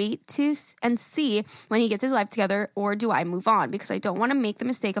to wait and see when he gets his life together, or do I move on? Because I don't want to make the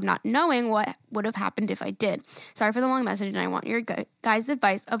mistake of not knowing what would have happened if I did. Sorry for the long message, and I want your guys'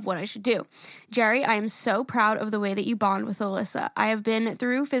 advice of what I should do. Jerry, I am so proud of the way that you bond with Alyssa. I have been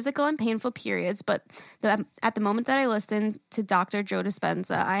through physical and painful periods, but at the moment that I listened to Dr. Joe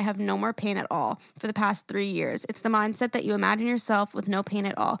Dispenza, I have no more pain at all for the past 3 years. It's the mindset that you imagine yourself with no pain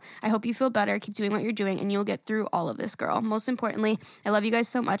at all. I hope you feel better. Keep doing what you're doing, and you'll get through all of this, girl. Most importantly, I love you guys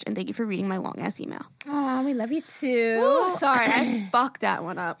so much, and thank you for reading my long-ass email. Oh, we love you too. Ooh, sorry, I fucked that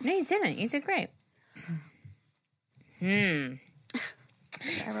one up. No, you didn't. You did great.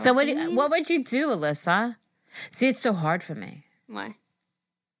 So what would you do, Alyssa? See, it's so hard for me. Why?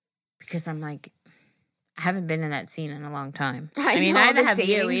 Because I'm like, I haven't been in that scene in a long time. I mean, know, neither the have you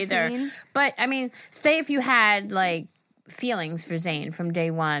dating either. scene. But I mean, say if you had like feelings for Zane from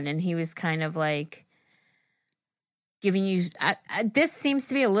day one, and he was kind of like giving you this seems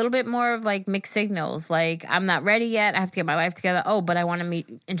to be a little bit more of like mixed signals, like I'm not ready yet, I have to get my life together, but I want to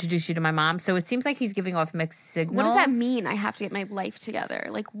introduce you to my mom. So it seems like he's giving off mixed signals. What does that mean? I have to get my life together?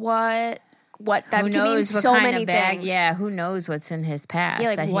 Like what that who could mean knows what so kind many of bag, things. Yeah, who knows what's in his past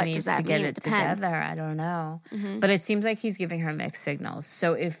like, that he what needs does that to get mean? it It depends. together. I don't know. But it seems like he's giving her mixed signals.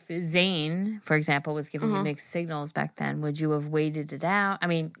 So if Zane, for example, was giving you mixed signals back then, would you have waited it out? I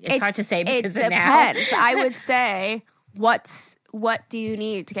mean, it's hard to say because it of now. depends. I would say what do you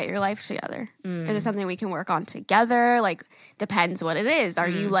need to get your life together? Is there something we can work on together? Like, depends what it is. Are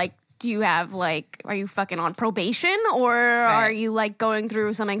you like, are you fucking on probation, or are you like going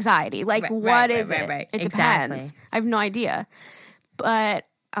through some anxiety? Like, what is it? It depends. I have no idea. But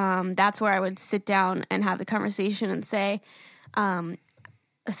that's where I would sit down and have the conversation and say, so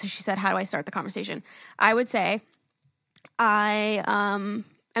she said, how do I start the conversation? I would say, I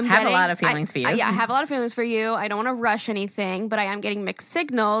have a lot of feelings for you. I have a lot of feelings for you. I don't want to rush anything, but I am getting mixed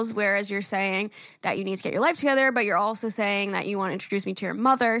signals, whereas you're saying that you need to get your life together, but you're also saying that you want to introduce me to your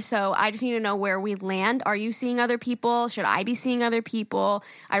mother. So I just need to know where we land. Are you seeing other people? Should I be seeing other people?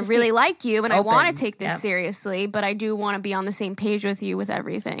 I really like you, and I want to take this seriously, but I do want to be on the same page with you with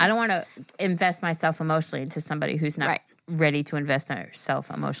everything. I don't want to invest myself emotionally into somebody who's not ready to invest herself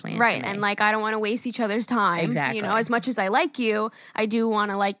emotionally into me. And like, I don't want to waste each other's time. Exactly. You know, as much as I like you, I do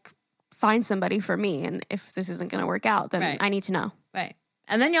want to like find somebody for me. And if this isn't going to work out, then I need to know. Right.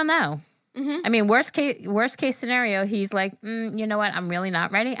 And then you'll know. I mean, worst case scenario, he's like, you know what, I'm really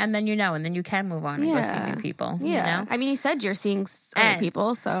not ready, and then and then you can move on and go see new people. Yeah, You know? I mean, you said you're seeing other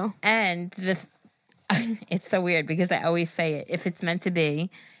people, so it's so weird because I always say it: if it's meant to be,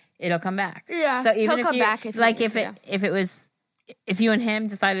 it'll come back. Yeah, so even he'll come back if if you and him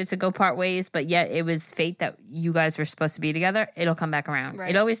decided to go part ways, but yet it was fate that you guys were supposed to be together, it'll come back around.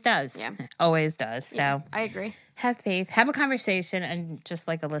 Right. It always does. Yeah, always does. So yeah, I agree. Have faith, have a conversation, and just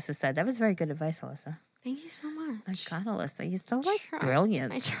like Alyssa said, that was very good advice, Alyssa. Thank you so much. My God, Alyssa, you're so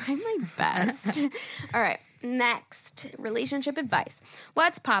brilliant. I try my best. All right, next, relationship advice.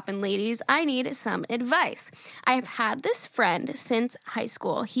 What's poppin', ladies? I need some advice. I have had this friend since high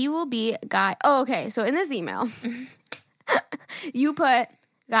school. He will be guy. Oh, okay. So in this email, you put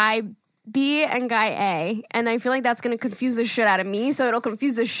guy B and guy A, and I feel like that's going to confuse the shit out of me, so it'll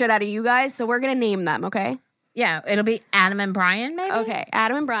confuse the shit out of you guys. So we're going to name them, okay? Yeah, it'll be Adam and Brian, maybe? Okay,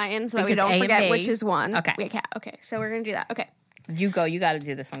 Adam and Brian, so that we don't forget which is one. Okay, so we're going to do that. Okay. You go. You got to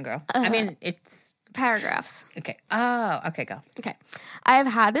do this one, girl. I mean, it's... Paragraphs. Okay. Oh, okay, go. Okay. I have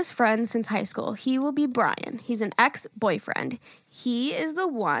had this friend since high school. He will be Brian. He's an ex-boyfriend. He is the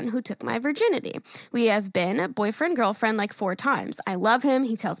one who took my virginity. We have been boyfriend-girlfriend like 4 times. I love him.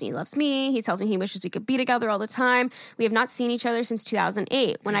 He tells me he loves me. He tells me he wishes we could be together all the time. We have not seen each other since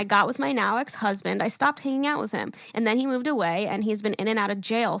 2008. When I got with my now ex-husband, I stopped hanging out with him. And then he moved away, and he's been in and out of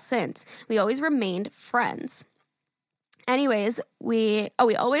jail since. We always remained friends. Anyways, we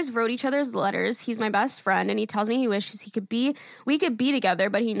always wrote each other's letters. He's my best friend, and he tells me he wishes we could be together,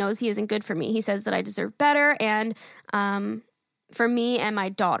 but he knows he isn't good for me. He says that I deserve better and for me and my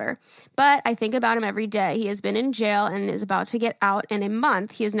daughter. But I think about him every day. He has been in jail and is about to get out in a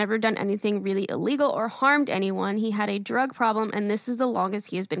month. He has never done anything really illegal or harmed anyone. He had a drug problem, and this is the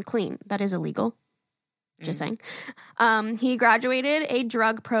longest he has been clean. That is illegal. Just saying. He graduated a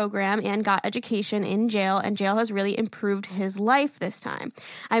drug program and got education in jail, and jail has really improved his life this time.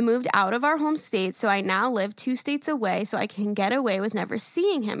 I moved out of our home state, so I now live 2 states away, so I can get away with never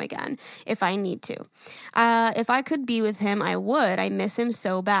seeing him again if I need to. If I could be with him, I would. I miss him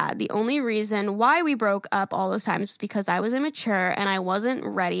so bad. The only reason why we broke up all those times was because I was immature and I wasn't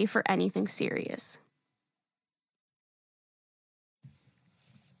ready for anything serious.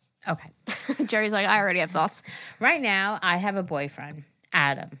 Okay. Jerry's like, I already have thoughts. Right now, I have a boyfriend,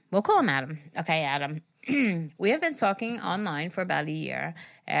 Adam. We'll call him Adam. Okay, Adam. We have been talking online for about a year.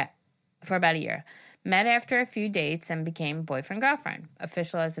 Met after a few dates and became boyfriend-girlfriend,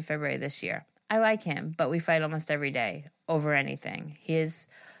 official as of February this year. I like him, but we fight almost every day over anything. He is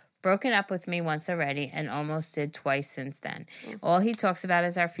broken up with me once already and almost did twice since then. All he talks about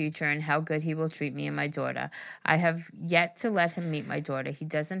is our future and how good he will treat me and my daughter. I have yet to let him meet my daughter. He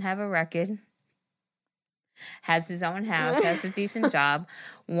doesn't have a record, has his own house, has a decent job,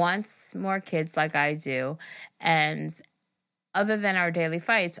 wants more kids like I do, and other than our daily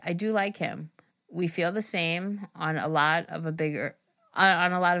fights, I do like him. We feel the same on a lot of bigger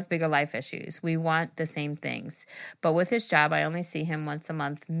life issues. We want the same things. But with his job, I only see him once a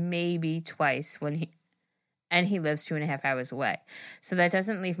month, maybe twice and he lives 2.5 hours away. So that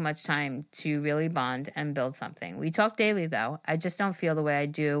doesn't leave much time to really bond and build something. We talk daily, though. I just don't feel the way I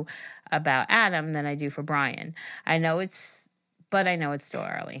do about Adam than I do for Brian. I know it's still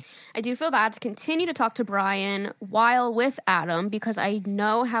early. I do feel bad to continue to talk to Brian while with Adam because I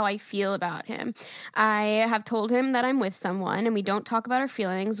know how I feel about him. I have told him that I'm with someone and we don't talk about our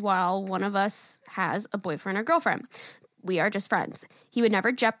feelings while one of us has a boyfriend or girlfriend. We are just friends. He would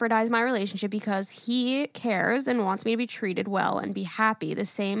never jeopardize my relationship because he cares and wants me to be treated well and be happy, the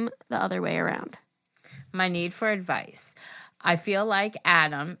same the other way around. My need for advice. I feel like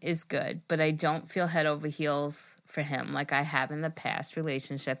Adam is good, but I don't feel head over heels for him like I have in the past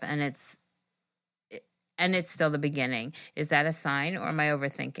relationship, and it's still the beginning. Is that a sign, or am I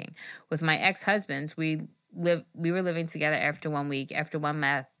overthinking? With my ex-husbands, we were living together after 1 week, after 1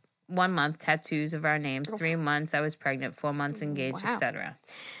 month, tattoos of our names, 3 months, I was pregnant, 4 months engaged, etc.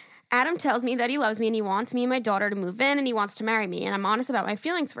 Adam tells me that he loves me and he wants me and my daughter to move in and he wants to marry me. And I'm honest about my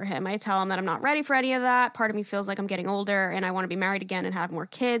feelings for him. I tell him that I'm not ready for any of that. Part of me feels like I'm getting older and I want to be married again and have more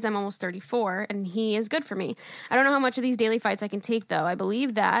kids. I'm almost 34 and he is good for me. I don't know how much of these daily fights I can take, though. I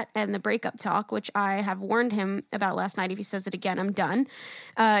believe that, and the breakup talk, which I have warned him about last night, if he says it again, I'm done,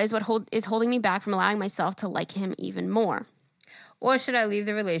 is what is holding me back from allowing myself to like him even more. Or should I leave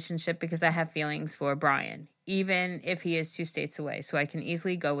the relationship because I have feelings for Brian, even if he is 2 states away, so I can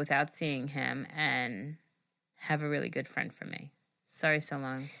easily go without seeing him and have a really good friend for me? Sorry so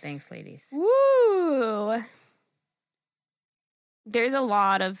long. Thanks, ladies. Woo! There's a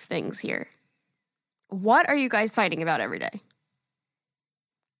lot of things here. What are you guys fighting about every day?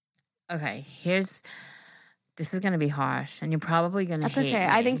 okay, this is going to be harsh, and you're probably going to hate That's okay. me.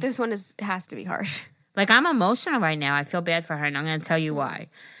 I think this one has to be harsh. Like, I'm emotional right now. I feel bad for her, and I'm going to tell you why.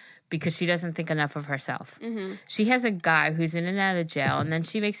 Because she doesn't think enough of herself. Mm-hmm. She has a guy who's in and out of jail, and then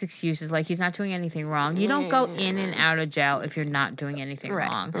she makes excuses like he's not doing anything wrong. You don't go in and out of jail if you're not doing anything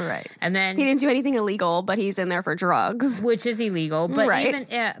wrong. Right. And then He didn't do anything illegal, but he's in there for drugs. which is illegal. But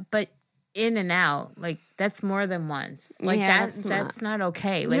Right. but in and out, like, that's more than once. Like, Yeah, that's not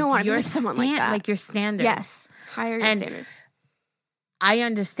okay. Like, You don't want to be your with someone like that. Like, your standards. Yes. Higher your And- standards. I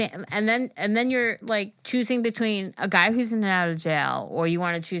understand, and then you're like choosing between a guy who's in and out of jail, or you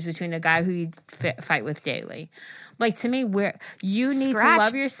want to choose between a guy who you fight with daily. Like, to me, where you need Scratch to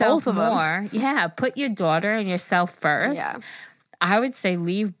love yourself both of them. more. Yeah, put your daughter and yourself first. Yeah. I would say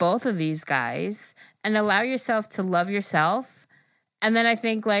leave both of these guys and allow yourself to love yourself, and then I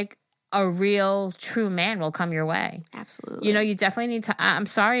think like a real, true man will come your way. Absolutely. You know, you definitely need to. I'm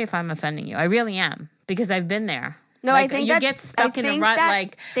sorry if I'm offending you. I really am, because I've been there. No, Like, I think you that get stuck in a rut. that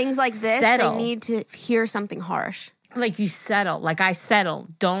Like, things like this, settle. they need to hear something harsh. Like, you settle. Like, I settle.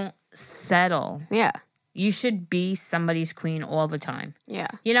 Don't settle. Yeah. You should be somebody's queen all the time. Yeah.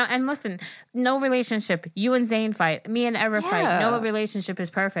 You know, and listen, no relationship. You and Zayn fight. Me and Ever fight. Yeah. No relationship is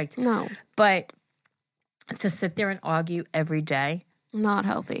perfect. No. But to sit there and argue every day, Not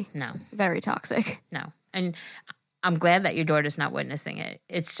healthy. no, Very toxic. no. And I'm glad that your daughter's not witnessing it.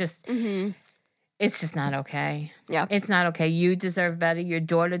 It's just, it's just not okay. Yeah. It's not okay. You deserve better. Your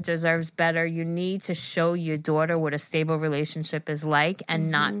daughter deserves better. You need to show your daughter what a stable relationship is like,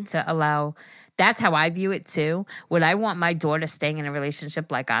 and not to allow. That's how I view it too. Would I want my daughter staying in a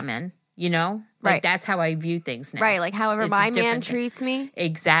relationship like I'm in? You know? Like, Right. that's how I view things now. Right. Like however It's a my man different thing. treats me.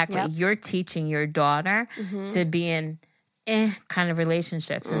 Exactly. Yep. You're teaching your daughter to be in kind of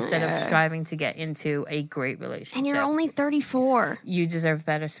relationships instead of striving to get into a great relationship. And you're only 34. You deserve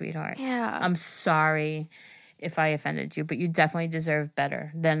better, sweetheart. Yeah. I'm sorry if I offended you, but you definitely deserve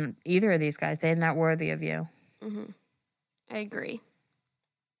better than either of these guys. They're not worthy of you. I agree.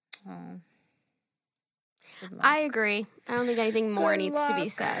 Oh. I agree. I don't think anything more Good needs to be luck.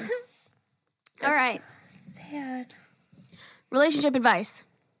 said. All right. Sad. Relationship advice.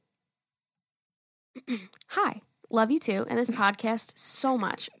 Hi. Love you too. And this podcast so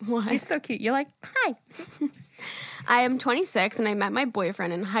much. You're What? so cute. You're like, hi. I am 26 and I met my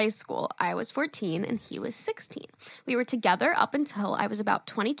boyfriend in high school. I was 14 and he was 16. We were together up until I was about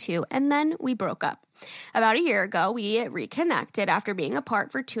 22 and then we broke up. About a year ago, we reconnected after being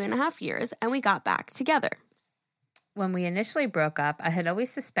apart for 2.5 years and we got back together. When we initially broke up, I had always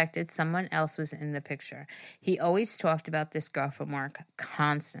suspected someone else was in the picture. He always talked about this girl from work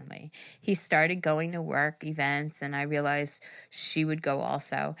constantly. He started going to work events, and I realized she would go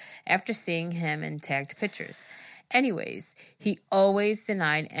also after seeing him in tagged pictures. Anyways, he always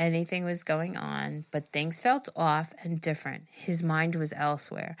denied anything was going on, but things felt off and different. His mind was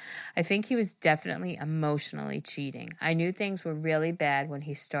elsewhere. I think he was definitely emotionally cheating. I knew things were really bad when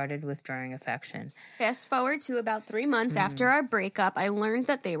he started withdrawing affection. Fast forward to about 3 months after our breakup, I learned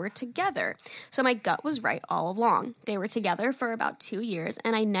that they were together. So my gut was right all along. They were together for about 2 years,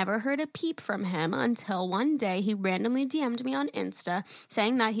 and I never heard a peep from him until one day he randomly DM'd me on Insta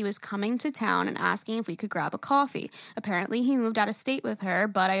saying that he was coming to town and asking if we could grab a coffee. Apparently, he moved out of state with her,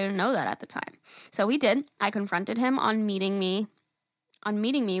 but I didn't know that at the time. So we did. I confronted him on meeting me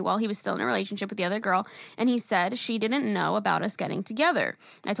while he was still in a relationship with the other girl, and he said she didn't know about us getting together.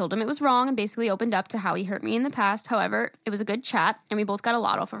 I told him it was wrong and basically opened up to how he hurt me in the past. However, it was a good chat, and we both got a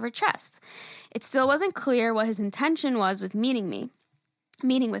lot off of our chests. It still wasn't clear what his intention was with meeting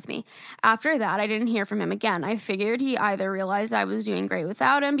with me. After that, I didn't hear from him again. I figured he either realized I was doing great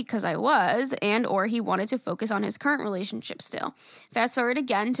without him because I was, and or he wanted to focus on his current relationship still. Fast forward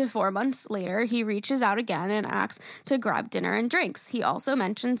again to 4 months later, he reaches out again and asks to grab dinner and drinks. He also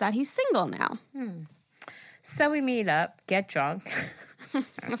mentions that he's single now. So we meet up, get drunk.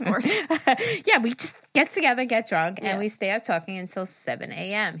 Of course. Yeah, we just get together, get drunk, and Yeah. we stay up talking until 7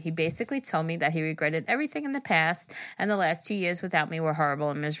 a.m. He basically told me that he regretted everything in the past, and the last 2 years without me were horrible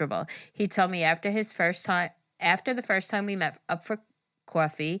and miserable. He told me after the first time we met up for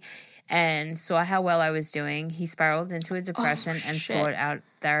coffee and saw how well I was doing, he spiraled into a depression and shit. sought out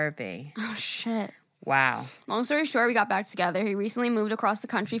therapy. Oh, shit. Wow. Long story short, we got back together. He recently moved across the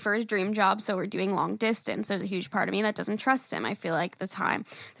country for his dream job, so we're doing long distance. There's a huge part of me that doesn't trust him. I feel like the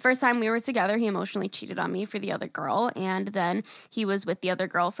first time we were together, he emotionally cheated on me for the other girl, and then he was with the other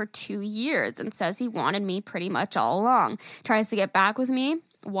girl for 2 years and says he wanted me pretty much all along. Tries to get back with me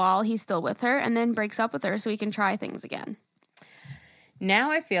while he's still with her, and then breaks up with her so he can try things again.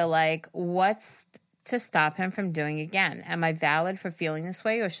 Now I feel like what's to stop him from doing again? Am I valid for feeling this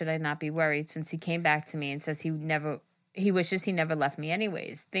way, or should I not be worried since he came back to me and says he wishes he never left me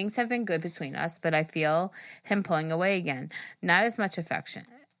anyways? Things have been good between us, but I feel him pulling away again. Not as much affection.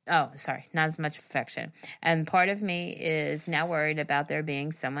 And part of me is now worried about there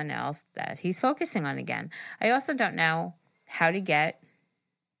being someone else that he's focusing on again. I also don't know how to get...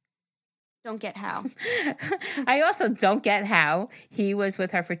 Don't get how. I also don't get how he was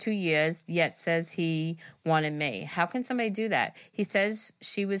with her for 2 years, yet says he wanted me. How can somebody do that? He says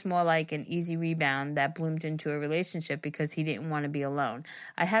she was more like an easy rebound that bloomed into a relationship because he didn't want to be alone.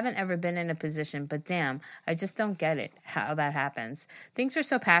 I haven't ever been in a position, but damn, I just don't get it, how that happens. Things were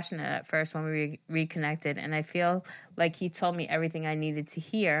so passionate at first when we reconnected, and I feel like he told me everything I needed to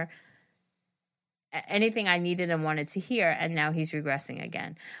hear, anything I needed and wanted to hear, and now he's regressing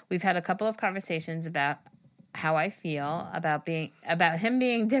again. We've had a couple of conversations about how I feel about him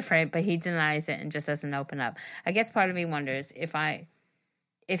being different, but he denies it and just doesn't open up. I guess part of me wonders if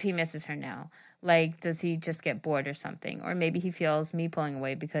he misses her now. Like, does he just get bored or something? Or maybe he feels me pulling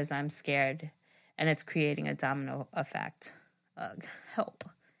away because I'm scared and it's creating a domino effect. Help.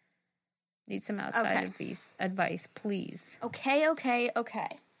 Need some outside advice, please. Okay.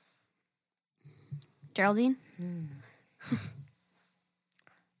 Geraldine?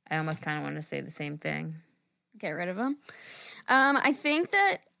 I almost kind of want to say the same thing. Get rid of him. I think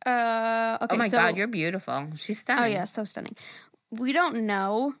that... oh my God, you're beautiful. She's stunning. Oh yeah, so stunning. We don't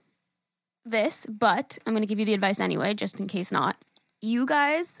know this, but I'm going to give you the advice anyway, just in case not. You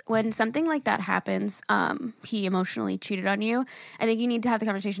guys, when something like that happens, he emotionally cheated on you, I think you need to have the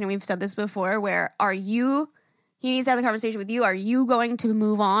conversation, and we've said this before, where he needs to have the conversation with you. Are you going to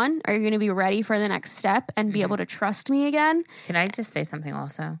move on? Are you going to be ready for the next step and be able to trust me again? Can I just say something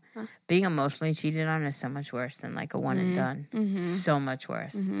also? Huh? Being emotionally cheated on is so much worse than like a one and done. Mm-hmm. So much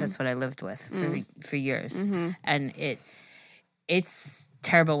worse. Mm-hmm. That's what I lived with for years. Mm-hmm. And it's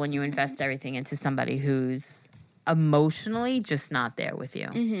terrible when you invest everything into somebody who's emotionally just not there with you.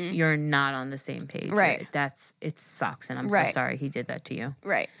 Mm-hmm. You're not on the same page. Right. It sucks, and I'm so sorry he did that to you.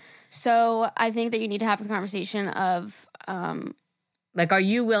 Right. So I think that you need to have a conversation of... like, are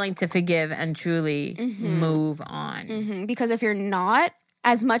you willing to forgive and truly move on? Mm-hmm. Because if you're not,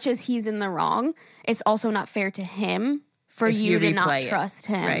 as much as he's in the wrong, it's also not fair to him for you to not trust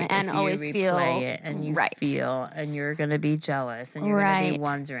him and always feel... it and you feel, and you're going to be jealous, and you're going to be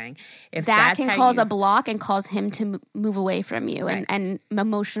wondering. If that can cause a block and cause him to move away from you and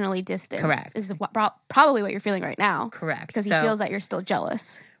emotionally distance. Correct. Is probably what you're feeling right now. Correct. Because he feels that you're still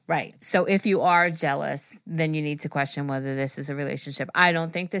jealous. Right. So if you are jealous, then you need to question whether this is a relationship. I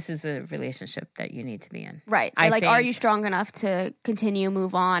don't think this is a relationship that you need to be in. Right. Are you strong enough to continue,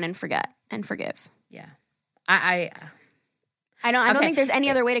 move on, and forget and forgive? Yeah. I don't think there's any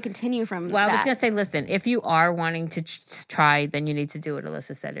other way to continue from that. Well, I was going to say, listen, if you are wanting to try, then you need to do what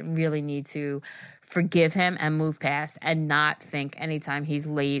Alyssa said and really need to forgive him and move past and not think anytime he's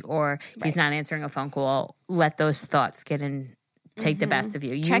late or he's not answering a phone call, let those thoughts get in. Take the best of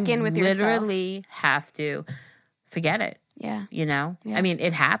you. Check in with yourself. You literally have to forget it. Yeah. You know? Yeah. I mean,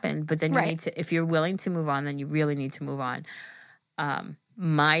 it happened, but then you need to, if you're willing to move on, then you really need to move on.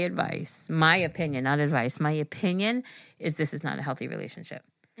 My advice, my opinion, not advice, my opinion is this is not a healthy relationship.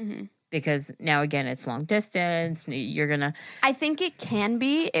 Mm-hmm. Because now, again, it's long distance. You're going to... I think it can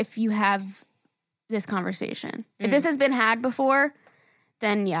be if you have this conversation. If this has been had before,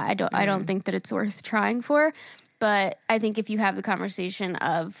 then yeah, I don't think that it's worth trying for. But I think if you have the conversation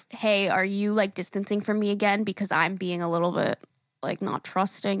of, hey, are you like distancing from me again because I'm being a little bit like not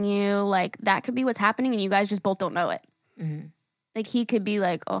trusting you? Like that could be what's happening and you guys just both don't know it. Mm-hmm. Like he could be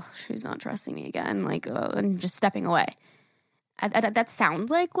like, oh, she's not trusting me again. Like, and just stepping away. That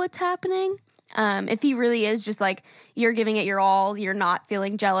sounds like what's happening. If he really is just like, you're giving it your all, you're not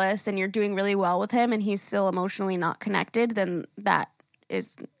feeling jealous and you're doing really well with him and he's still emotionally not connected, then I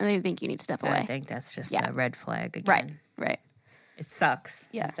think you need to step away. I think that's just a red flag again. Right. It sucks.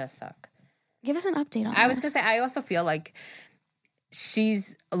 Yeah. It does suck. Give us an update on I was going to say, I also feel like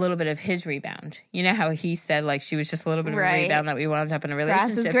she's a little bit of his rebound. You know how he said like she was just a little bit of a rebound that we wound up in a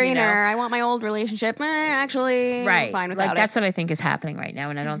relationship. Grass is greener. You know? I want my old relationship. Actually, I'm fine without like, that's what I think is happening right now,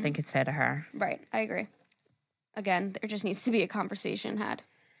 and I don't think it's fair to her. Right. I agree. Again, there just needs to be a conversation had.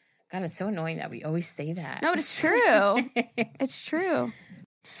 God, it's so annoying that we always say that. No, but it's true. It's true.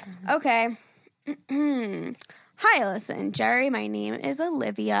 Okay. Hi, Alyssa and Jerry. My name is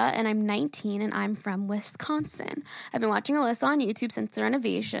Olivia, and I'm 19, and I'm from Wisconsin. I've been watching Alyssa on YouTube since the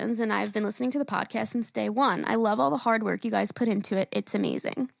renovations, and I've been listening to the podcast since day one. I love all the hard work you guys put into it. It's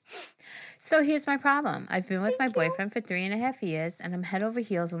amazing. So here's my problem. I've been with my boyfriend for 3.5 years, and I'm head over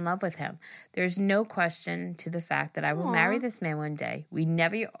heels in love with him. There's no question to the fact that I will marry this man one day. We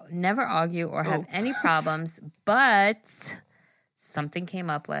never argue or have any problems, but something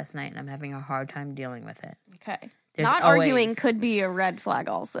came up last night, and I'm having a hard time dealing with it. Okay. Not arguing could be a red flag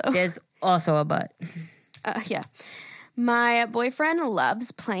also. There's also a but. Yeah. My boyfriend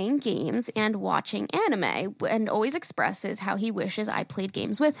loves playing games and watching anime and always expresses how he wishes I played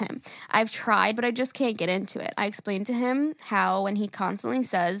games with him. I've tried, but I just can't get into it. I explained to him how when he constantly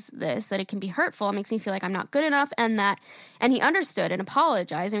says this, that it can be hurtful. It makes me feel like I'm not good enough, and he understood and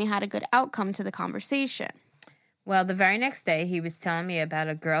apologized, and we had a good outcome to the conversation. Well, the very next day, he was telling me about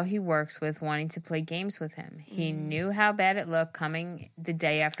a girl he works with wanting to play games with him. He knew how bad it looked coming the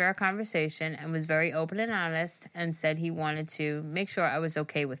day after our conversation and was very open and honest and said he wanted to make sure I was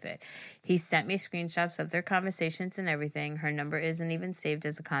okay with it. He sent me screenshots of their conversations and everything. Her number isn't even saved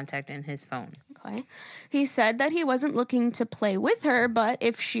as a contact in his phone. Okay. He said that he wasn't looking to play with her, but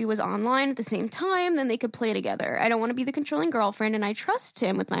if she was online at the same time, then they could play together. I don't want to be the controlling girlfriend, and I trust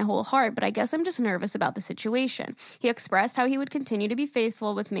him with my whole heart, but I guess I'm just nervous about the situation. He expressed how he would continue to be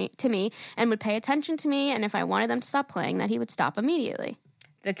faithful to me and would pay attention to me, and if I wanted them to stop playing, that he would stop immediately.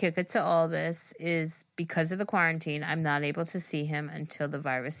 The kicker to all this is because of the quarantine, I'm not able to see him until the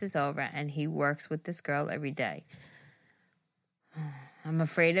virus is over, and he works with this girl every day. I'm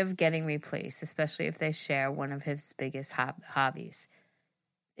afraid of getting replaced, especially if they share one of his biggest hobbies.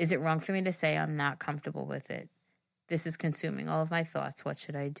 Is it wrong for me to say I'm not comfortable with it? This is consuming all of my thoughts. What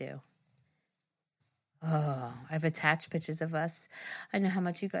should I do? Oh, I've attached pictures of us. I know how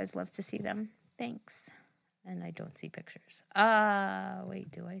much you guys love to see them. Thanks. And I don't see pictures.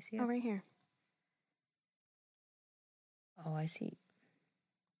 Wait, do I see it? Oh, right here. Oh, I see.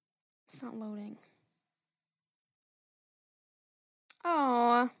 It's not loading.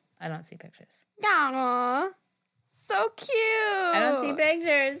 Oh. I don't see pictures. Aw. So cute. I don't see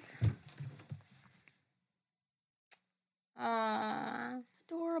pictures.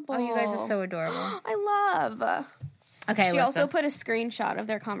 Adorable. Oh, you guys are so adorable. I love. Okay, she also put a screenshot of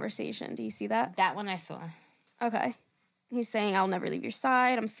their conversation. Do you see that? That one I saw. Okay. He's saying, I'll never leave your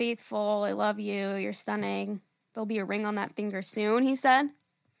side. I'm faithful. I love you. You're stunning. There'll be a ring on that finger soon, he said.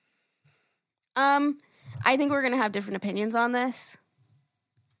 I think we're going to have different opinions on this.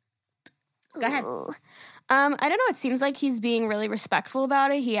 Go ahead. I don't know. It seems like he's being really respectful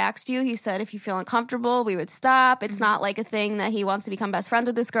about it. He asked you. He said, if you feel uncomfortable, we would stop. It's not like a thing that he wants to become best friends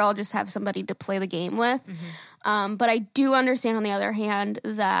with this girl. Just have somebody to play the game with. But I do understand, on the other hand,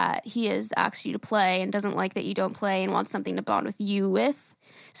 that he has asked you to play and doesn't like that you don't play and wants something to bond with you with.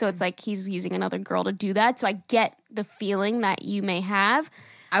 So it's like he's using another girl to do that. So I get the feeling that you may have.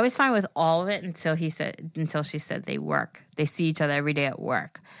 I was fine with all of it until she said they work. They see each other every day at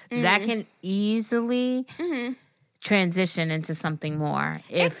work. That can easily transition into something more.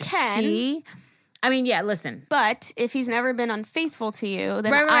 If it can. Listen. But if he's never been unfaithful to you,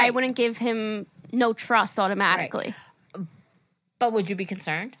 then I wouldn't give him no trust automatically. Right. But would you be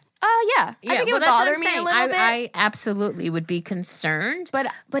concerned? Yeah. I think it would bother me a little bit. I absolutely would be concerned. But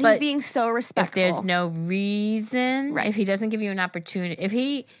he's being so respectful. If there's no reason, if he doesn't give you an opportunity, if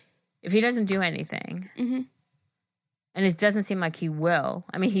he doesn't do anything, and it doesn't seem like he will.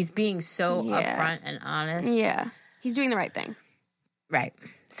 I mean, he's being so upfront and honest. Yeah. He's doing the right thing. Right.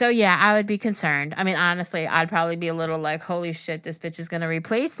 So, yeah, I would be concerned. I mean, honestly, I'd probably be a little like, holy shit, this bitch is going to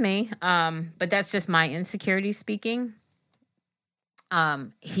replace me. But that's just my insecurity speaking.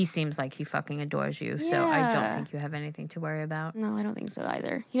 He seems like he fucking adores you, so I don't think you have anything to worry about. No, I don't think so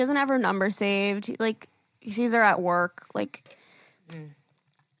either. He doesn't have her number saved. Like, he sees her at work. Like,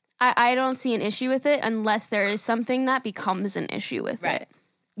 I don't see an issue with it unless there is something that becomes an issue with it.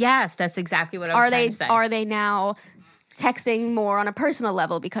 Yes, that's exactly what I was trying to say. Are they now texting more on a personal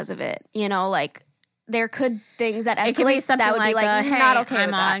level because of it? You know, like, there could things that escalate that would be like, hey, not okay I'm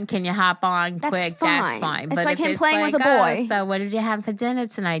with on. that. Can you hop on quick? Fine. That's fine. It's but like if him it's playing with a boy. So what did you have for dinner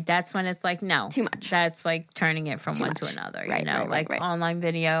tonight? That's when it's like, no. Too much. That's like turning it from one to another. Right, you know, right. online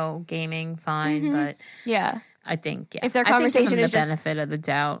video, gaming, fine. But I think, if their conversation is the benefit of the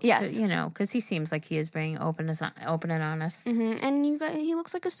doubt, yes, because he seems like he is being open and honest. And he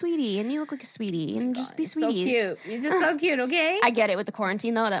looks like a sweetie, and you look like a sweetie, and just be sweeties. So cute. You're just so cute. Okay. I get it with the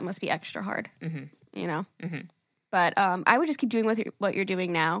quarantine though. That must be extra hard. You know. But I would just keep doing what you're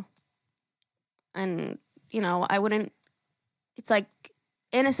doing now, and I wouldn't. It's like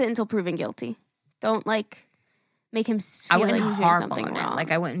innocent until proven guilty. Don't make him feel like he's doing something wrong.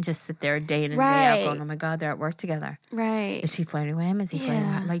 Like, I wouldn't just sit there day in and day out going, oh my God, they're at work together. Right. Is she flirting with him? Is he flirting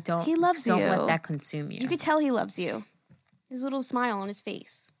with her? Like, he loves you. Don't let that consume you. You could tell he loves you. His little smile on his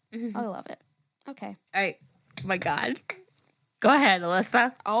face. I love it. Okay. All right. Oh my God. Go ahead,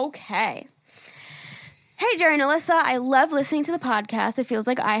 Alyssa. Okay. Hey, Jerry and Alyssa. I love listening to the podcast. It feels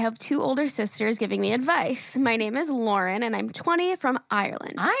like I have two older sisters giving me advice. My name is Lauren, and I'm 20 from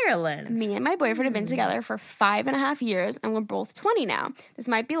Ireland. Ireland. Me and my boyfriend have been together for 5.5 years, and we're both 20 now. This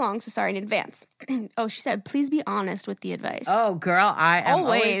might be long, so sorry in advance. Oh, she said, please be honest with the advice. Oh, girl, I am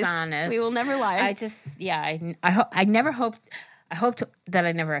always honest. We will never lie. I never hoped. I hope that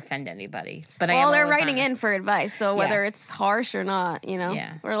I never offend anybody, but they're writing in for advice, so whether it's harsh or not,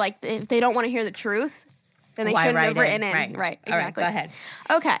 or like if they don't want to hear the truth, then they shouldn't have written in. Right, exactly. All right, go ahead.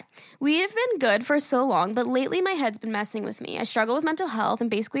 Okay. We have been good for so long, but lately my head's been messing with me. I struggle with mental health, and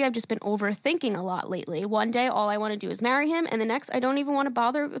basically I've just been overthinking a lot lately. One day, all I want to do is marry him, and the next, I don't even want to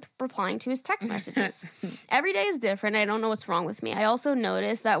bother with replying to his text messages. Every day is different. I don't know what's wrong with me. I also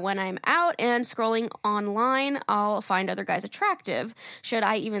notice that when I'm out and scrolling online, I'll find other guys attractive. Should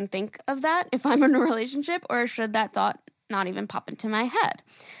I even think of that if I'm in a relationship, or should that thought not even pop into my head?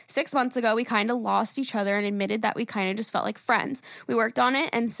 6 months ago, we kind of lost each other and admitted that we kind of just felt like friends. We worked on it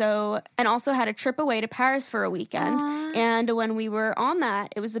and also had a trip away to Paris for a weekend. Aww. And when we were on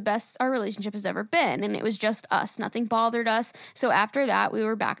that, it was the best our relationship has ever been. And it was just us. Nothing bothered us. So after that, we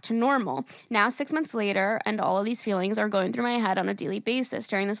were back to normal. Now, 6 months later, and all of these feelings are going through my head on a daily basis.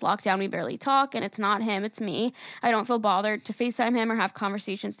 During this lockdown, we barely talk, and it's not him, it's me. I don't feel bothered to FaceTime him or have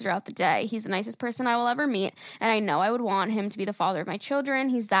conversations throughout the day. He's the nicest person I will ever meet, and I know I would want him to be the father of my children.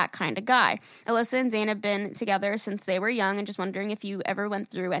 He's that kind of guy. Alyssa and Zane have been together since they were young, and just wondering if you ever went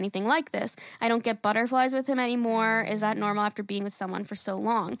through anything like this. I don't get butterflies with him anymore. Is that normal after being with someone for so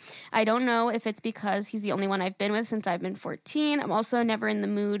long? I don't know if it's because he's the only one I've been with since I've been 14. I'm also never in the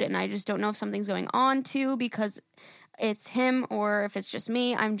mood, and I just don't know if something's going on too because it's him or if it's just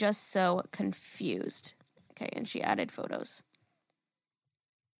me. I'm just so confused. Okay, and she added photos.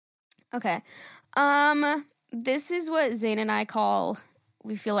 Okay. This is what Zane and I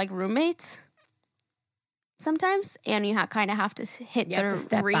we feel like roommates sometimes, and you kind of have to hit the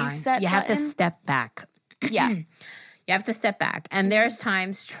reset button. You have to step back. Yeah. You have to step back. And there's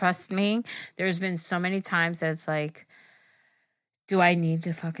times, trust me, there's been so many times that it's like, do I need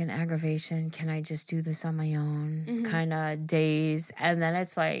the fucking aggravation? Can I just do this on my own? Kind of days. And then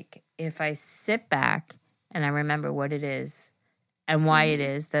it's like, if I sit back and I remember what it is, and why it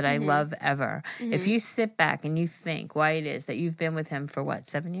is that I love Ever. If you sit back and you think why it is that you've been with him for what,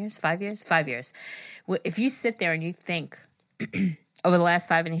 7 years? 5 years? 5 years. If you sit there and you think over the last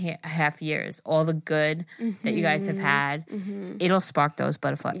 5.5 years, all the good that you guys have had, it'll spark those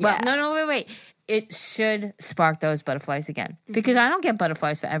butterflies. Yeah. Well, no, wait. It should spark those butterflies again. Because I don't get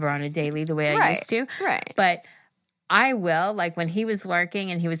butterflies forever on a daily the way I used to. Right. But I will, like when he was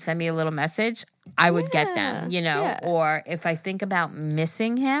working and he would send me a little message, I would get them, Yeah. Or if I think about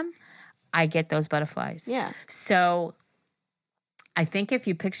missing him, I get those butterflies. Yeah. So I think if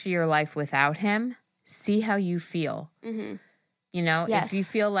you picture your life without him, see how you feel. Yes. If you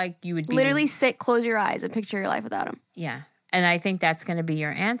feel like you would be... Literally sit, close your eyes, and picture your life without him. Yeah. And I think that's going to be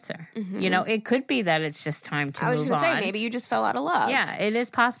your answer. It could be that it's just time to move on. I was just going to say, maybe you just fell out of love. Yeah, it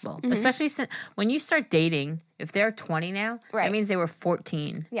is possible. Especially when you start dating, if they're 20 now, that means they were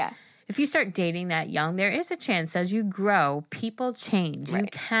 14. Yeah. If you start dating that young, there is a chance as you grow, people change. Right. You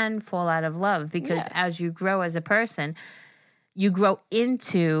can fall out of love because as you grow as a person, you grow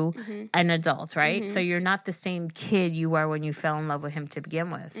into an adult, right? So you're not the same kid you were when you fell in love with him to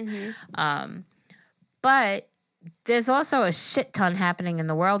begin with. But there's also a shit ton happening in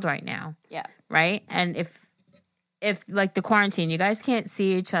the world right now. Yeah. Right? And if like the quarantine, you guys can't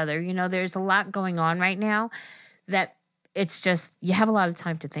see each other, there's a lot going on right now that it's just, you have a lot of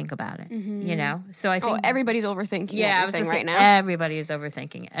time to think about it, So I think... everybody's overthinking everything right now. Everybody is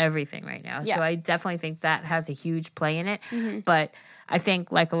overthinking everything right now. Yeah. So I definitely think that has a huge play in it. But I think,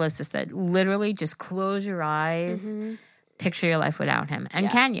 like Alyssa said, literally just close your eyes, picture your life without him. And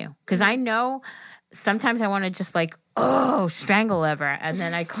can you? Because I know sometimes I want to just strangle Ever. And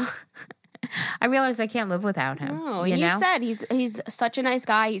then I realize I can't live without him. No, and you said he's such a nice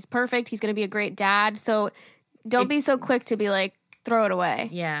guy. He's perfect. He's going to be a great dad. So... Don't be so quick to be like, throw it away.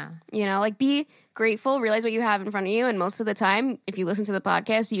 Yeah. Be grateful, realize what you have in front of you. And most of the time, if you listen to the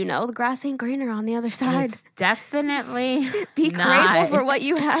podcast, the grass ain't greener on the other side. It's definitely Be grateful for what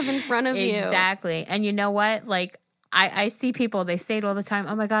you have in front of you. Exactly. And you know what? Like, I see people, they say it all the time,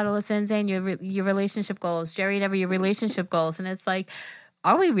 oh my God, Alyssa and Zane, your relationship goals. Jerry and Ever, your relationship goals. And it's like,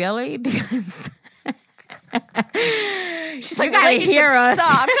 are we really? Because she's like, relationships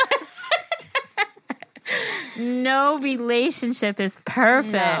suck. No relationship is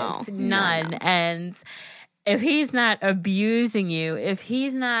perfect. No. None. No. And if he's not abusing you, if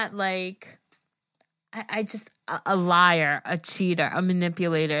he's not like, I just, a liar, a cheater, a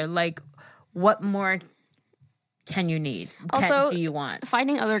manipulator, like, what more can you need? Also, do you want?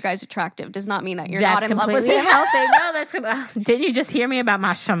 Finding other guys attractive does not mean that you're not in love with him. Healthy. No, that's didn't you just hear me about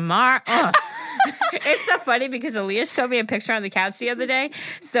my shamar? Oh. It's so funny because Aaliyah showed me a picture on the couch the other day.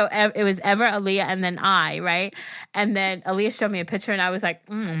 So it was Ever, Aaliyah, and then I, right? And then Aaliyah showed me a picture, and I was like,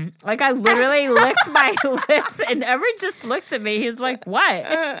 like I literally licked my lips, and Ever just looked at me. He was like, "What?" And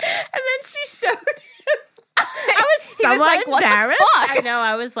then she showed him. I was somewhat embarrassed. I know.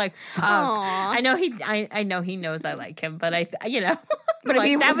 I was like, "Fuck." I know he knows I like him, but But like,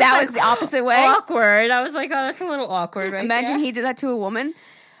 if that was the opposite way, awkward. I was like, "Oh, that's a little awkward." Right? Imagine he did that to a woman.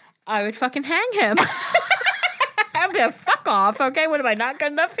 I would fucking hang him. I'd be like, fuck off, okay? What, am I not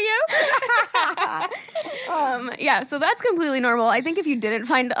good enough for you? Yeah, so that's completely normal. I think if you didn't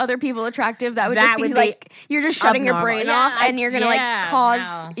find other people attractive, that would just be like, you're just shutting your brain off and you're going to cause,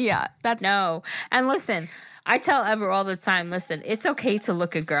 that's. No. And listen, I tell Ever all the time, listen, it's okay to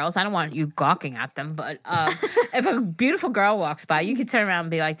look at girls. I don't want you gawking at them, but if a beautiful girl walks by, you could turn around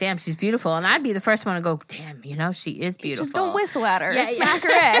and be like, damn, she's beautiful. And I'd be the first one to go, damn, she is beautiful. Just don't whistle at her. Smack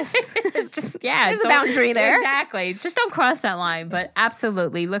her ass. There's a boundary there. Exactly. Just don't cross that line. But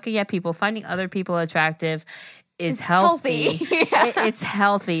absolutely, looking at people, finding other people attractive is healthy. It's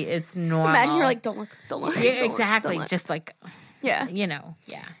healthy. It's normal. Imagine you're like, don't look. Yeah, exactly. Don't look. Just like, yeah.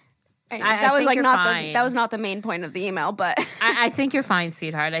 That was like that was not the main point of the email, but I think you're fine,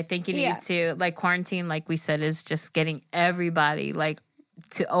 sweetheart. I think you need to, like, quarantine, like we said, is just getting everybody like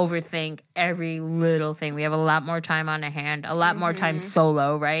to overthink every little thing. We have a lot more time on our hand, a lot more time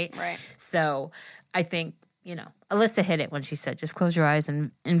solo, right? Right. So I think, Alyssa hit it when she said, just close your eyes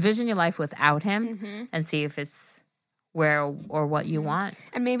and envision your life without him and see if it's where or what you want.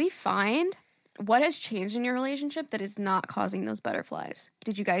 And maybe find what has changed in your relationship that is not causing those butterflies.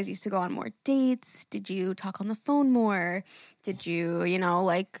 Did you guys used to go on more dates? Did you talk on the phone more? Did you,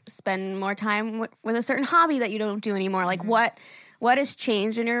 spend more time with a certain hobby that you don't do anymore? Like, what has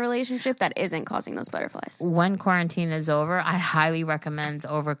changed in your relationship that isn't causing those butterflies? When quarantine is over, I highly recommend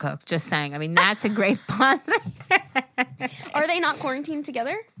Overcooked. Just saying. I mean, that's a great sponsor. Are they not quarantined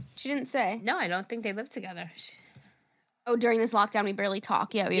together? She didn't say. No, I don't think they live together. Oh, during this lockdown, we barely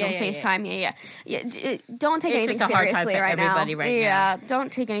talk. Yeah, we don't FaceTime. Yeah. Don't take anything seriously right now.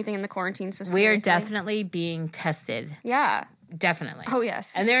 Don't take anything in the quarantine so seriously. We are definitely being tested. Yeah. Definitely. Oh,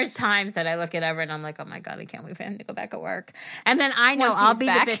 yes. And there's times that I look at Ever and I'm like, oh, my God, I can't wait for him to go back at work. And then I know I'll be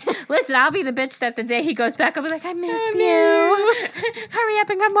the bitch. Listen, I'll be the bitch that the day he goes back, I'll be like, I miss you. Hurry up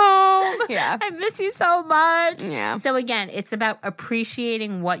and come home. Yeah. I miss you so much. Yeah. So, again, it's about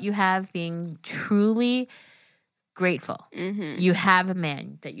appreciating what you have, being truly grateful. You have a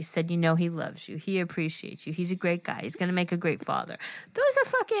man that you said he loves you. He appreciates you. He's a great guy. He's going to make a great father.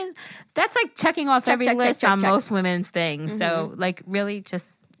 That's like checking off every list on most women's things. So, like, really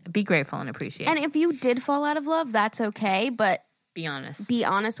just be grateful and appreciate. And if you did fall out of love, that's okay, but be honest. Be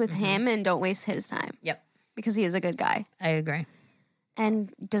honest with him and don't waste his time. Yep. Because he is a good guy. I agree.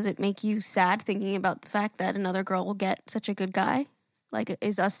 And does it make you sad thinking about the fact that another girl will get such a good guy? Like,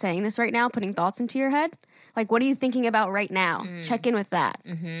 is us saying this right now putting thoughts into your head? Like, what are you thinking about right now? Check in with that.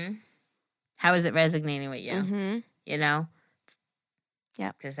 How is it resonating with you? Yeah.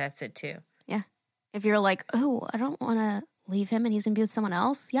 Because that's it, too. Yeah. If you're like, oh, I don't want to leave him and he's going to be with someone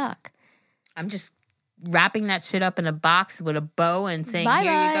else, yuck. I'm just wrapping that shit up in a box with a bow and saying, Bye-bye.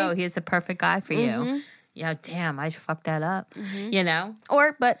 Here you go. Here's the perfect guy for you. Damn, I fucked that up.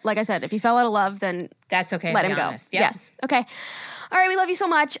 But like I said, if you fell out of love, then that's okay. Let him go. Yep. Yes. Okay. All right, we love you so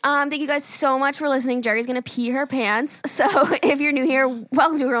much. Thank you guys so much for listening. Jerry's going to pee her pants. So if you're new here,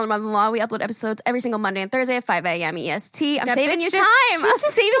 welcome to Girl and Mother-in-Law. We upload episodes every single Monday and Thursday at 5 a.m. EST. I'm saving you time.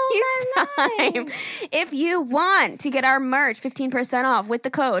 If you want to get our merch, 15% off with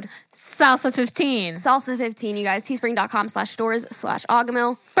the code Salsa15. Salsa15, you guys.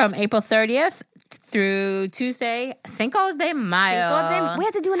 Teespring.com/stores/Agahmil. From April 30th through Tuesday, Cinco de Mayo. We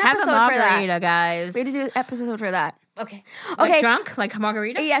have to do an Have episode a margarita, for that. Guys. We have to do an episode for that. Okay. Like drunk? Like a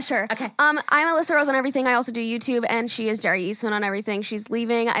margarita? Yeah, sure. Okay. I'm Alyssa Rose on everything. I also do YouTube, and she is Jerry Eastman on everything. She's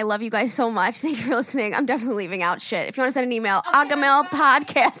leaving. I love you guys so much. Thank you for listening. I'm definitely leaving out shit. If you want to send an email,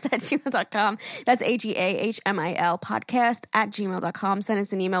 agahmilpodcast@gmail.com. That's AGAHMIL podcast@gmail.com. Send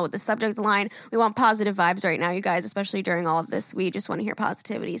us an email with the subject line. We want positive vibes right now, you guys, especially during all of this. We just want to hear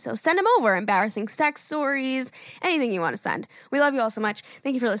positivity. So send them over. Embarrassing sex stories, anything you want to send. We love you all so much.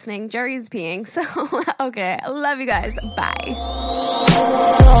 Thank you for listening. Jerry's peeing. So, okay. I love you guys. Bye.